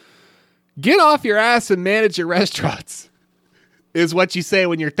 Get off your ass and manage your restaurants, is what you say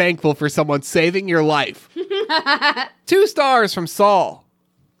when you're thankful for someone saving your life. 2 stars from Saul.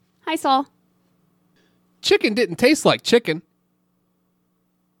 Hi, Saul. Chicken didn't taste like chicken.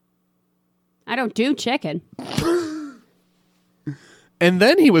 I don't do chicken. And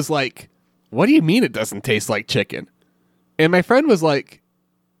then he was like, what do you mean it doesn't taste like chicken? And my friend was like,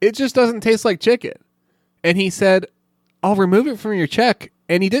 it just doesn't taste like chicken. And he said, I'll remove it from your check.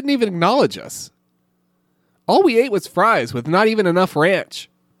 And he didn't even acknowledge us. All we ate was fries with not even enough ranch.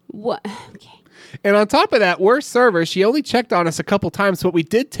 What? Okay. And on top of that, worst server, she only checked on us a couple times, but we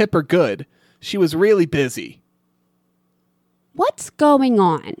did tip her good. She was really busy. What's going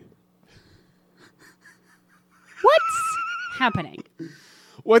on? What's happening?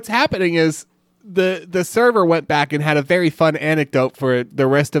 What's happening is the server went back and had a very fun anecdote for the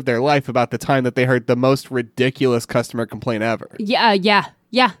rest of their life about the time that they heard the most ridiculous customer complaint ever. Yeah.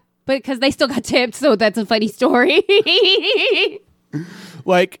 But because they still got tipped, so that's a funny story.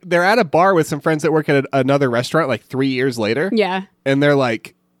 Like, they're at a bar with some friends that work at another restaurant like 3 years later. Yeah. And they're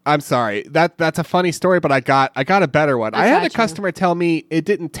like, I'm sorry, that's a funny story, but I got a better one. I had a customer tell me it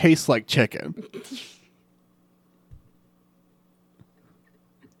didn't taste like chicken.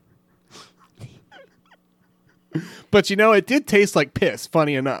 But it did taste like piss,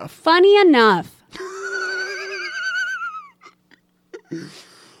 funny enough. Funny enough.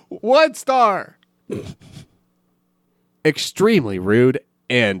 1 star. Extremely rude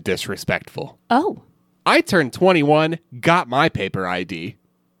and disrespectful. Oh. I turned 21, got my paper ID.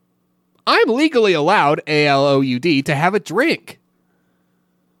 I'm legally allowed, ALOUD, to have a drink.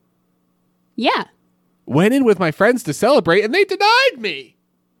 Yeah. Went in with my friends to celebrate, and they denied me.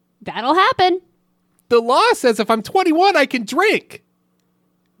 That'll happen. The law says if I'm 21, I can drink.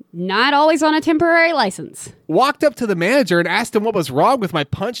 Not always on a temporary license. Walked up to the manager and asked him what was wrong with my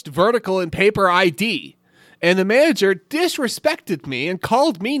punched vertical and paper ID. And the manager disrespected me and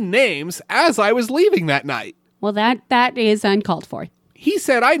called me names as I was leaving that night. Well, that is uncalled for. He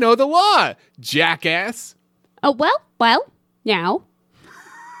said, I know the law, jackass. Oh, well, now.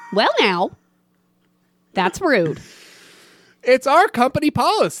 Well, now. That's rude. It's our company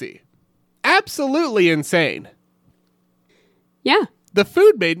policy. Absolutely insane. Yeah. The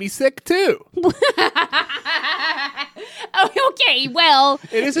food made me sick, too. Oh, okay, well.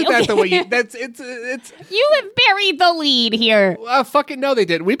 It isn't that the way you... You have buried the lead here. Fucking no, they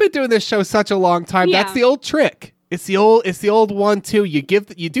didn't. We've been doing this show such a long time. Yeah. That's the old trick. It's the old one, too. You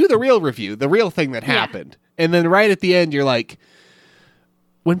do the real review, the real thing that happened. And then right at the end, you're like,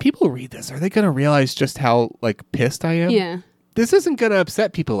 when people read this, are they going to realize just how, pissed I am? Yeah. This isn't going to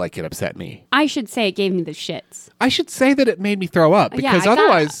upset people like it upset me. I should say it gave me the shits. I should say that it made me throw up because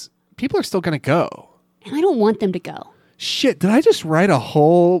otherwise people are still going to go. And I don't want them to go. Shit, did I just write a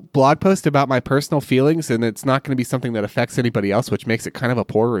whole blog post about my personal feelings and it's not going to be something that affects anybody else, which makes it kind of a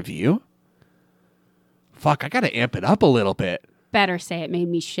poor review? Fuck, I got to amp it up a little bit. Better say it made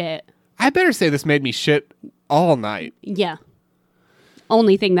me shit. I better say this made me shit all night. Yeah.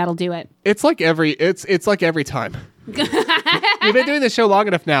 Only thing that'll do it. It's like every time. We've been doing this show long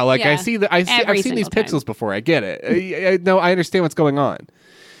enough now. Like, Yeah. I've seen these time. pixels before. I get it. I understand what's going on.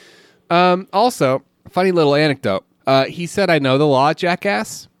 Also, funny little anecdote. He said, I know the law,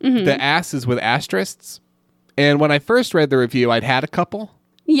 jackass. Mm-hmm. The ass is with asterisks. And when I first read the review, I'd had a couple.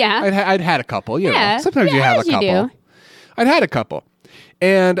 Yeah. I'd had a couple. You Yeah. know, sometimes you have a couple. You do. I'd had a couple.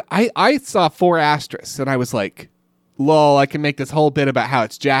 And I saw 4 asterisks, and I was like, lol, I can make this whole bit about how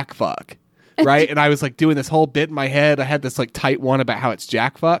it's jack fuck. Right? And I was like doing this whole bit in my head. I had this like tight one about how it's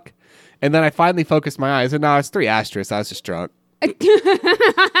jack fuck. And then I finally focused my eyes, and now it's 3 asterisks. I was just drunk.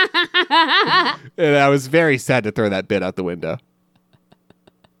 And I was very sad to throw that bit out the window.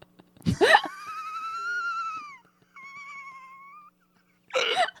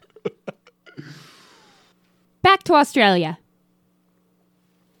 Back to Australia.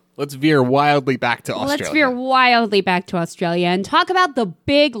 Let's veer wildly back to Australia. Let's veer wildly back to Australia and talk about the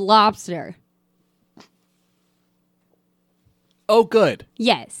big lobster. Oh, good.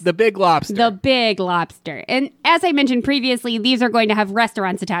 Yes. The big lobster. The big lobster. And as I mentioned previously, these are going to have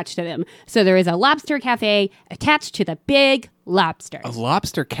restaurants attached to them. So there is a lobster cafe attached to the big lobster. A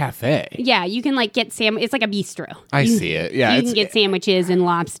lobster cafe? Yeah, you can like get it's like a bistro. I see it. Yeah. You can get sandwiches and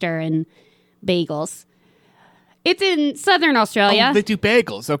lobster and bagels. It's in southern Australia. Oh, they do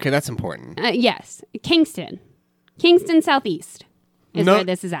bagels. Okay, that's important. Yes. Kingston, Southeast is where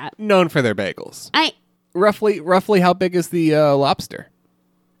this is at. Known for their bagels. Roughly how big is the lobster?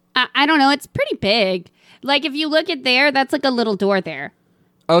 I don't know. It's pretty big. Like if you look at there, that's like a little door there.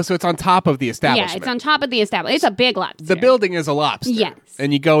 Oh, so it's on top of the establishment. Yeah, it's on top of the establishment. It's a big lobster. The building is a lobster. Yes.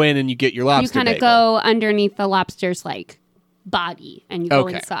 And you go in and you get your lobster You kind of go underneath the lobster's like body and you go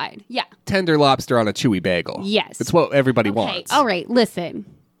inside. Yeah. Tender lobster on a chewy bagel. Yes. It's what everybody wants. All right, listen.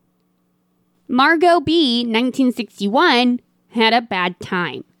 Margot B, 1961, had a bad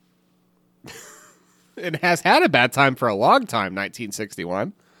time. It has had a bad time for a long time,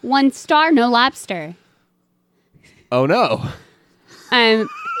 1961. 1 star, no lobster. Oh, no.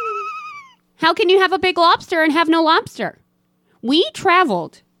 How can you have a big lobster and have no lobster? We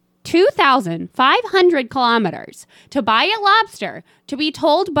traveled 2,500 kilometers to buy a lobster to be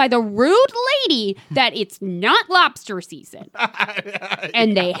told by the rude lady that it's not lobster season.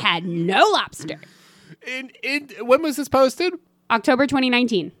 And they had no lobster. When was this posted? October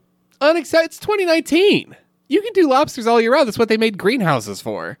 2019. It's 2019. You can do lobsters all year round. That's what they made greenhouses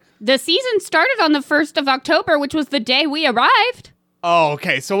for. The season started on the 1st of October, which was the day we arrived. Oh,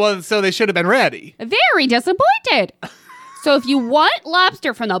 okay. So they should have been ready. Very disappointed. So if you want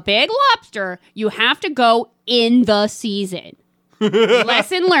lobster from the Big Lobster, you have to go in the season.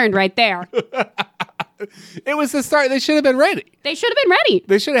 Lesson learned right there. It was the start. They should have been ready. They should have been ready.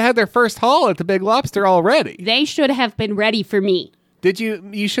 They should have had their first haul at the Big Lobster already. They should have been ready for me. Did you?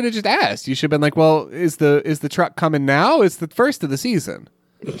 You should have just asked. You should have been like, "Well, is the truck coming now? It's the first of the season."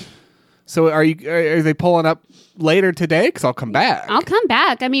 So are they pulling up later today? Because I'll come back. I'll come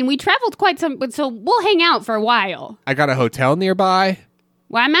back. I mean, we traveled quite some, so we'll hang out for a while. I got a hotel nearby.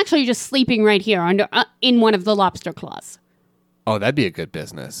 Well, I'm actually just sleeping right here in one of the lobster claws. Oh, that'd be a good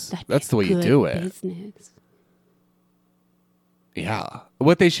business. That's the way you do it. Business. Yeah.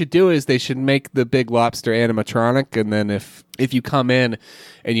 What they should do is they should make the Big Lobster animatronic, and then if you come in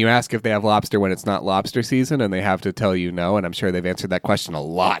and you ask if they have lobster when it's not lobster season, and they have to tell you no, and I'm sure they've answered that question a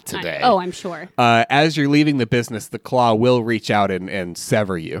lot today. I'm sure. As you're leaving the business, the claw will reach out and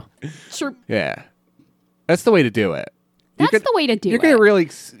sever you. Sure. Yeah. That's the way to do it. That's the way to do it.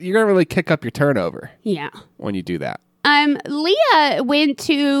 You're gonna really kick up your turnover. Yeah. When you do that. Leah went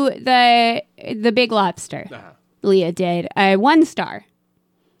to the Big Lobster. Leah did. 1 star.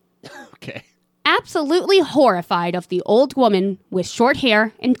 Okay. Absolutely horrified of the old woman with short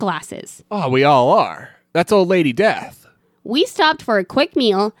hair and glasses. Oh, we all are. That's old lady death. We stopped for a quick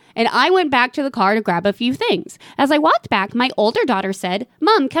meal, and I went back to the car to grab a few things. As I walked back, my older daughter said,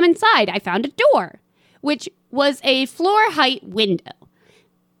 "Mom, come inside. I found a door," which was a floor height window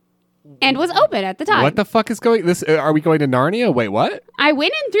and was open at the time. What the fuck is going this? Are we going to Narnia? Wait, what? I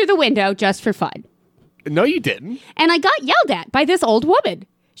went in through the window just for fun. No, you didn't. And I got yelled at by this old woman.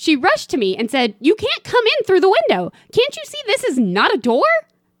 She rushed to me and said, "You can't come in through the window. Can't you see this is not a door?"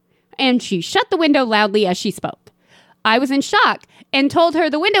 And she shut the window loudly as she spoke. I was in shock and told her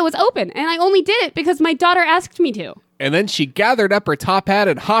the window was open, and I only did it because my daughter asked me to. And then she gathered up her top hat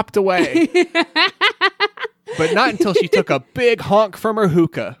and hopped away. But not until she took a big honk from her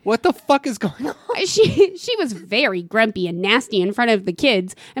hookah. What the fuck is going on? She was very grumpy and nasty in front of the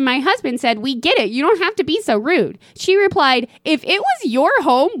kids, and my husband said, "We get it. You don't have to be so rude." She replied, "If it was your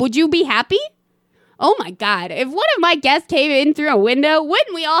home, would you be happy?" Oh my God. If one of my guests came in through a window,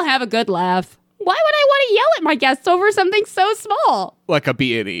 wouldn't we all have a good laugh? Why would I want to yell at my guests over something so small? Like a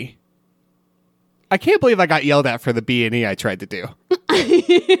B&E. I can't believe I got yelled at for the B&E I tried to do.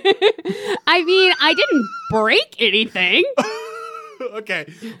 I mean, I didn't break anything. Okay,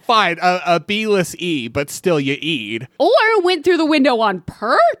 fine. A B-less E, but still you E'd. Or went through the window on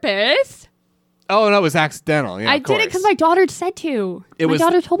purpose. Oh, no, it was accidental. Yeah, I did it because my daughter said to. My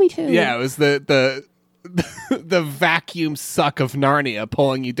daughter told me to. Yeah, it was the vacuum suck of Narnia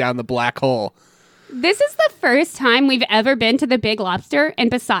pulling you down the black hole. This is the first time we've ever been to the Big Lobster,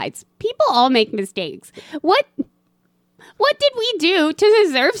 and besides, people all make mistakes. What did we do to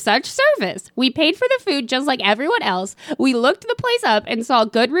deserve such service? We paid for the food just like everyone else. We looked the place up and saw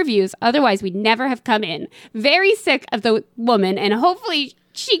good reviews. Otherwise, we'd never have come in. Very sick of the woman, and hopefully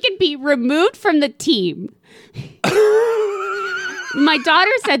she can be removed from the team. My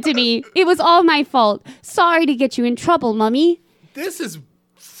daughter said to me, "It was all my fault. Sorry to get you in trouble, Mummy." This is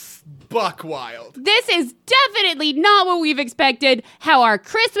buck wild. This is definitely not what we've expected how our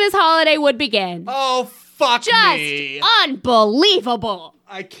Christmas holiday would begin. Oh, fuck me. Just unbelievable.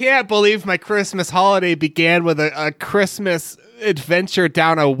 I can't believe my Christmas holiday began with a Christmas adventure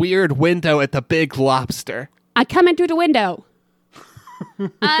down a weird window at the Big Lobster. I come in through the window.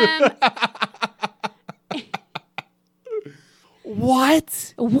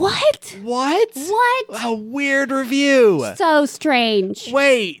 What? What? What? What? A weird review. So strange.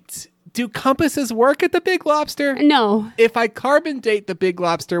 Wait, do compasses work at the Big Lobster? No. If I carbon date the Big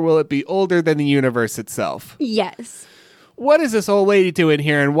Lobster, will it be older than the universe itself? Yes. What is this old lady doing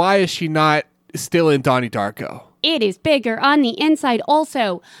here, and why is she not still in Donnie Darko? It is bigger on the inside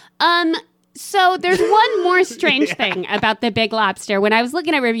also. So there's one more strange thing about the Big Lobster. When I was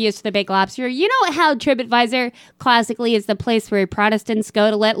looking at reviews for the Big Lobster, you know how TripAdvisor classically is the place where Protestants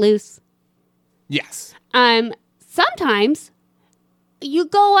go to let loose? Yes. Sometimes you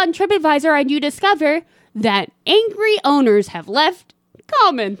go on TripAdvisor and you discover that angry owners have left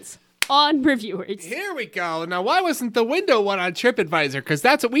comments on reviewers. Here we go. Now, why wasn't the window one on TripAdvisor? Because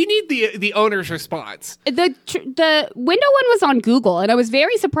that's what we need, the owner's response. The window one was on Google, and I was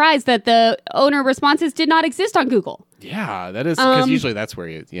very surprised that the owner responses did not exist on Google. Yeah, that is, because usually that's where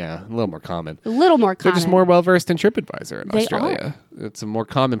a little more common. A little more common. They're just more well-versed in TripAdvisor in They Australia. It's a more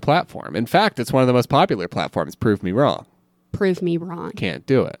common platform. In fact, it's one of the most popular platforms. Prove me wrong. Prove me wrong. Can't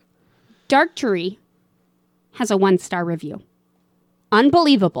do it. Dark Tree has a 1-star review.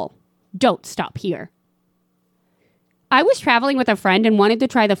 Unbelievable. Don't stop here. I was traveling with a friend and wanted to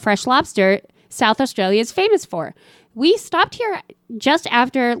try the fresh lobster South Australia is famous for. We stopped here just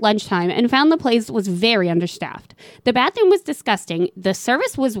after lunchtime and found the place was very understaffed. The bathroom was disgusting. The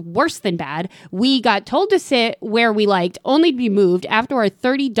service was worse than bad. We got told to sit where we liked, only to be moved after our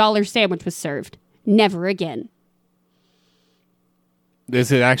 $30 sandwich was served. Never again.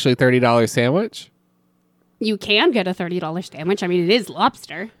 Is it actually $30 sandwich? You can get a $30 sandwich. I mean, it is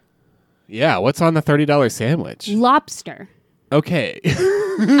lobster. Yeah, what's on the $30 sandwich? Lobster. Okay.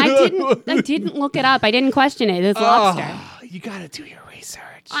 I didn't look it up. I didn't question it. It's lobster. Oh, you got to do your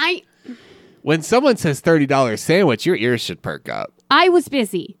research. When someone says $30 sandwich, your ears should perk up. I was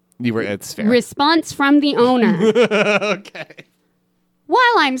busy. It's fair. Response from the owner. Okay.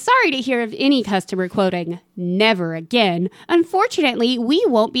 While I'm sorry to hear of any customer quoting, never again, unfortunately, we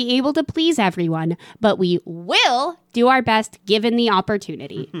won't be able to please everyone, but we will do our best given the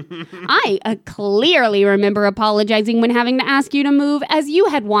opportunity. I clearly remember apologizing when having to ask you to move as you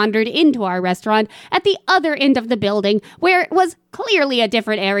had wandered into our restaurant at the other end of the building where it was clearly a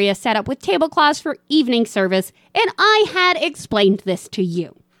different area set up with tablecloths for evening service, and I had explained this to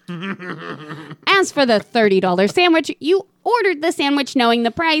you. As for the $30 sandwich, you ordered the sandwich knowing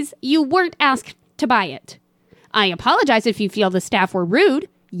the price. You weren't asked to buy it. I apologize if you feel the staff were rude.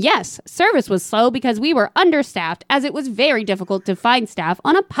 Yes, service was slow because we were understaffed as it was very difficult to find staff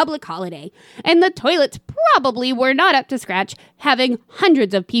on a public holiday. And the toilets probably were not up to scratch, having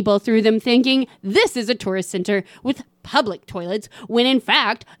hundreds of people through them thinking this is a tourist center with public toilets, when in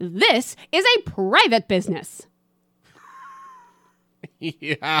fact, this is a private business.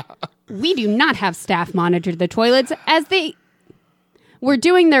 Yeah. We do not have staff monitor the toilets as they were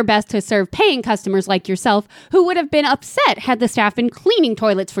doing their best to serve paying customers like yourself who would have been upset had the staff been cleaning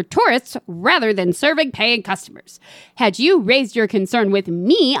toilets for tourists rather than serving paying customers. Had you raised your concern with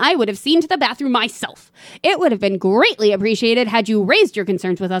me, I would have seen to the bathroom myself. It would have been greatly appreciated had you raised your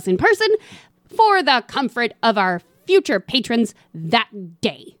concerns with us in person for the comfort of our future patrons that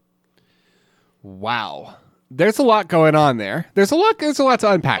day. Wow. There's a lot going on there. There's a lot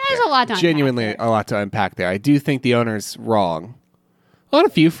to unpack. There's a lot to unpack. Genuinely a lot to unpack there. I do think the owner's wrong on a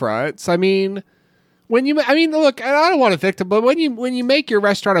few fronts. I mean, look, I don't want to victim, but when you make your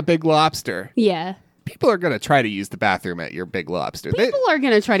restaurant a Big Lobster, yeah, people are going to try to use the bathroom at your Big Lobster. People are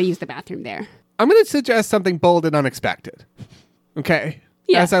going to try to use the bathroom there. I'm going to suggest something bold and unexpected. Okay?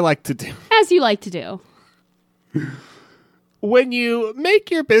 Yeah. As I like to do. As you like to do. When you make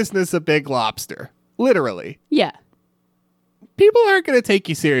your business a Big Lobster, literally. Yeah. People aren't going to take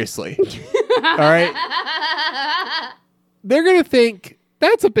you seriously. All right? They're going to think,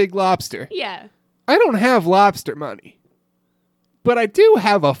 that's a Big Lobster. Yeah. I don't have lobster money, but I do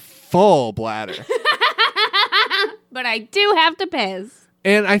have a full bladder. But I do have to piss.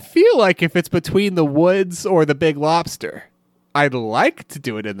 And I feel like if it's between the Woods or the Big Lobster, I'd like to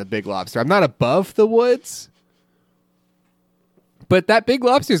do it in the Big Lobster. I'm not above the Woods. But that Big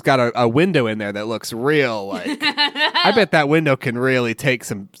Lobster's got a window in there that looks real like. I bet that window can really take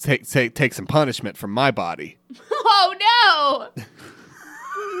some punishment from my body. Oh no!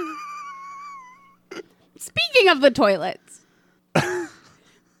 Speaking of the toilets,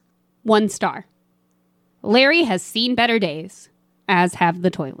 1 star. Larry has seen better days, as have the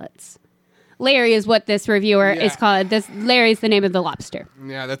toilets. Larry is what this reviewer is called. Larry's the name of the lobster.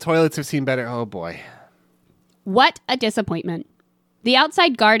 Yeah, the toilets have seen better. Oh boy. What a disappointment. The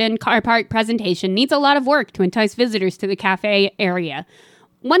outside garden car park presentation needs a lot of work to entice visitors to the cafe area.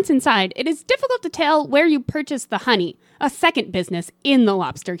 Once inside, it is difficult to tell where you purchase the honey, a second business in the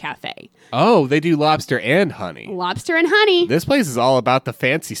Lobster Cafe. Oh, they do lobster and honey. Lobster and honey. This place is all about the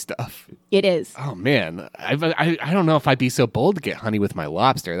fancy stuff. It is. Oh, man. I don't know if I'd be so bold to get honey with my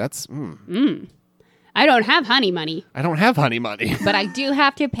lobster. That's... I don't have honey money. I don't have honey money. But I do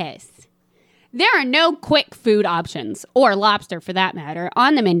have to piss. There are no quick food options, or lobster for that matter,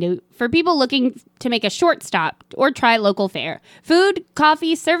 on the menu for people looking to make a short stop or try local fare. Food,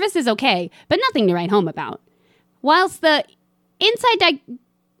 coffee, service is okay, but nothing to write home about. Whilst the inside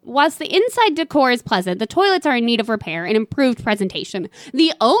decor is pleasant, the toilets are in need of repair and improved presentation.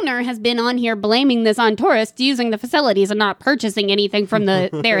 The owner has been on here blaming this on tourists using the facilities and not purchasing anything from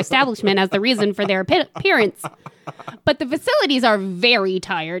their establishment as the reason for their appearance. But the facilities are very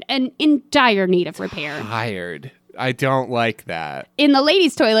tired and in dire need of repair. Tired. I don't like that. In the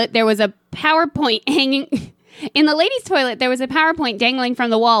ladies' toilet, there was a PowerPoint hanging... In the ladies' toilet, there was a PowerPoint dangling from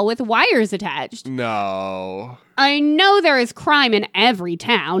the wall with wires attached. No. I know there is crime in every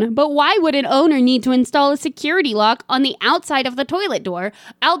town, but why would an owner need to install a security lock on the outside of the toilet door,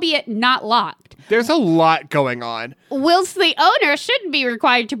 albeit not locked? There's a lot going on. Whilst the owner shouldn't be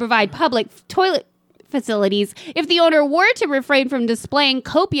required to provide public toilet facilities, if the owner were to refrain from displaying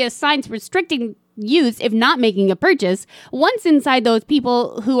copious signs restricting use if not making a purchase. Once inside, those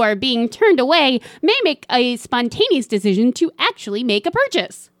people who are being turned away may make a spontaneous decision to actually make a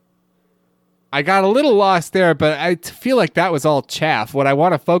purchase. I got a little lost there, but I feel like that was all chaff. What I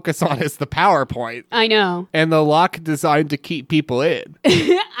want to focus on is the PowerPoint. I know. And the lock designed to keep people in.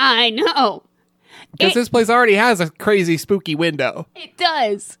 I know. Because this place already has a crazy, spooky window. It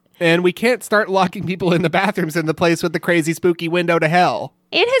does. And we can't start locking people in the bathrooms in the place with the crazy, spooky window to hell.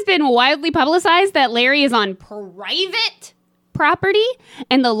 It has been widely publicized that Larry is on private property,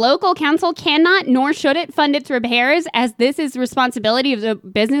 and the local council cannot nor should it fund its repairs, as this is the responsibility of the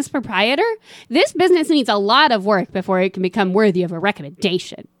business proprietor. This business needs a lot of work before it can become worthy of a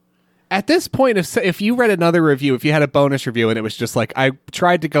recommendation. At this point, if you read another review, if you had a bonus review and it was just like, I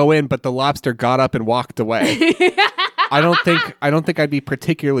tried to go in, but the lobster got up and walked away, I don't think I'd be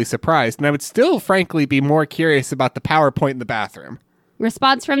particularly surprised, and I would still, frankly, be more curious about the PowerPoint in the bathroom.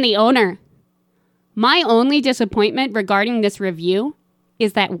 Response from the owner. My only disappointment regarding this review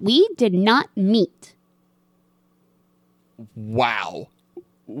is that we did not meet. Wow.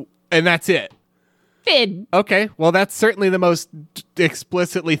 And that's it. Fid. Okay, well, that's certainly the most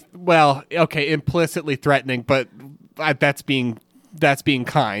implicitly threatening, but that's being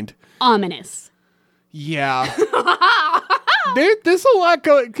kind. Ominous. Yeah. There's a lot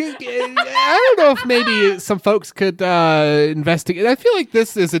going. I don't know if maybe some folks could investigate. I feel like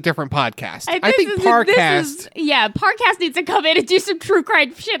this is a different podcast. I think Parcast. Parcast needs to come in and do some true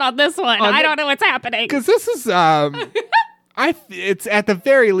crime shit on this one. I don't know what's happening. Because this is, it's at the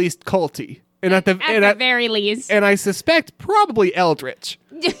very least culty. And at the very least. And I suspect probably eldritch.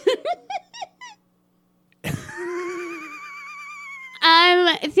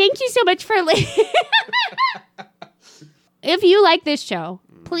 Thank you so much for If you like this show,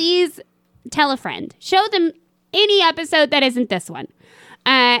 please tell a friend. Show them any episode that isn't this one.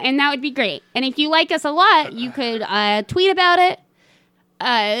 And that would be great. And if you like us a lot, you could tweet about it.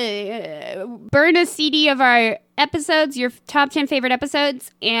 Burn a CD of our episodes, your top 10 favorite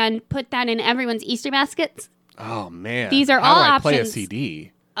episodes, and put that in everyone's Easter baskets. Oh, man. These are How all do I options. play a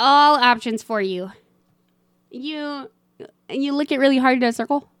CD? All options for you. You lick it really hard in a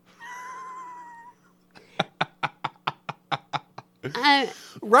circle.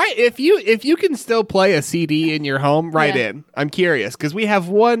 Right. If you can still play a CD in your home, write in. I'm curious because we have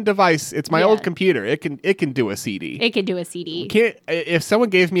one device. It's my old computer. It can do a CD. It can do a CD. If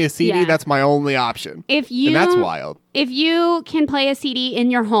someone gave me a CD, that's my only option. And that's wild. If you can play a CD in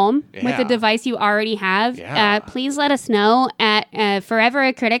your home with a device you already have, please let us know at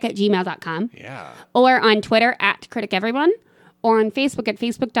foreveracritic@gmail.com. Yeah. Or on Twitter @criticeveryone, or on Facebook at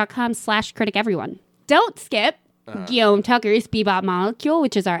facebook.com/criticeveryone. Don't skip Guillaume Tucker's Bebop Molecule,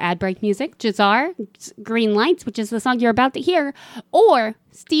 which is our ad break music, Jazar, Green Lights, which is the song you're about to hear, or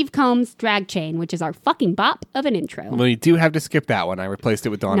Steve Combs' Drag Chain, which is our fucking bop of an intro. Well, you do have to skip that one. I replaced it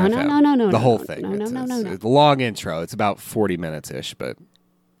with Dawn FM. No. The whole thing. It's a long intro. It's about 40 minutes-ish, but...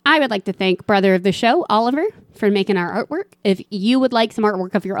 I would like to thank brother of the show, Oliver, for making our artwork. If you would like some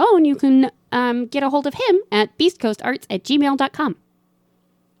artwork of your own, you can get a hold of him at beastcoastarts@gmail.com.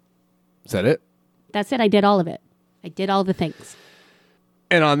 Is that it? That's it. I did all of it. I did all the things.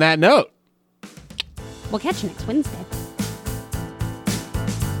 And on that note, we'll catch you next Wednesday.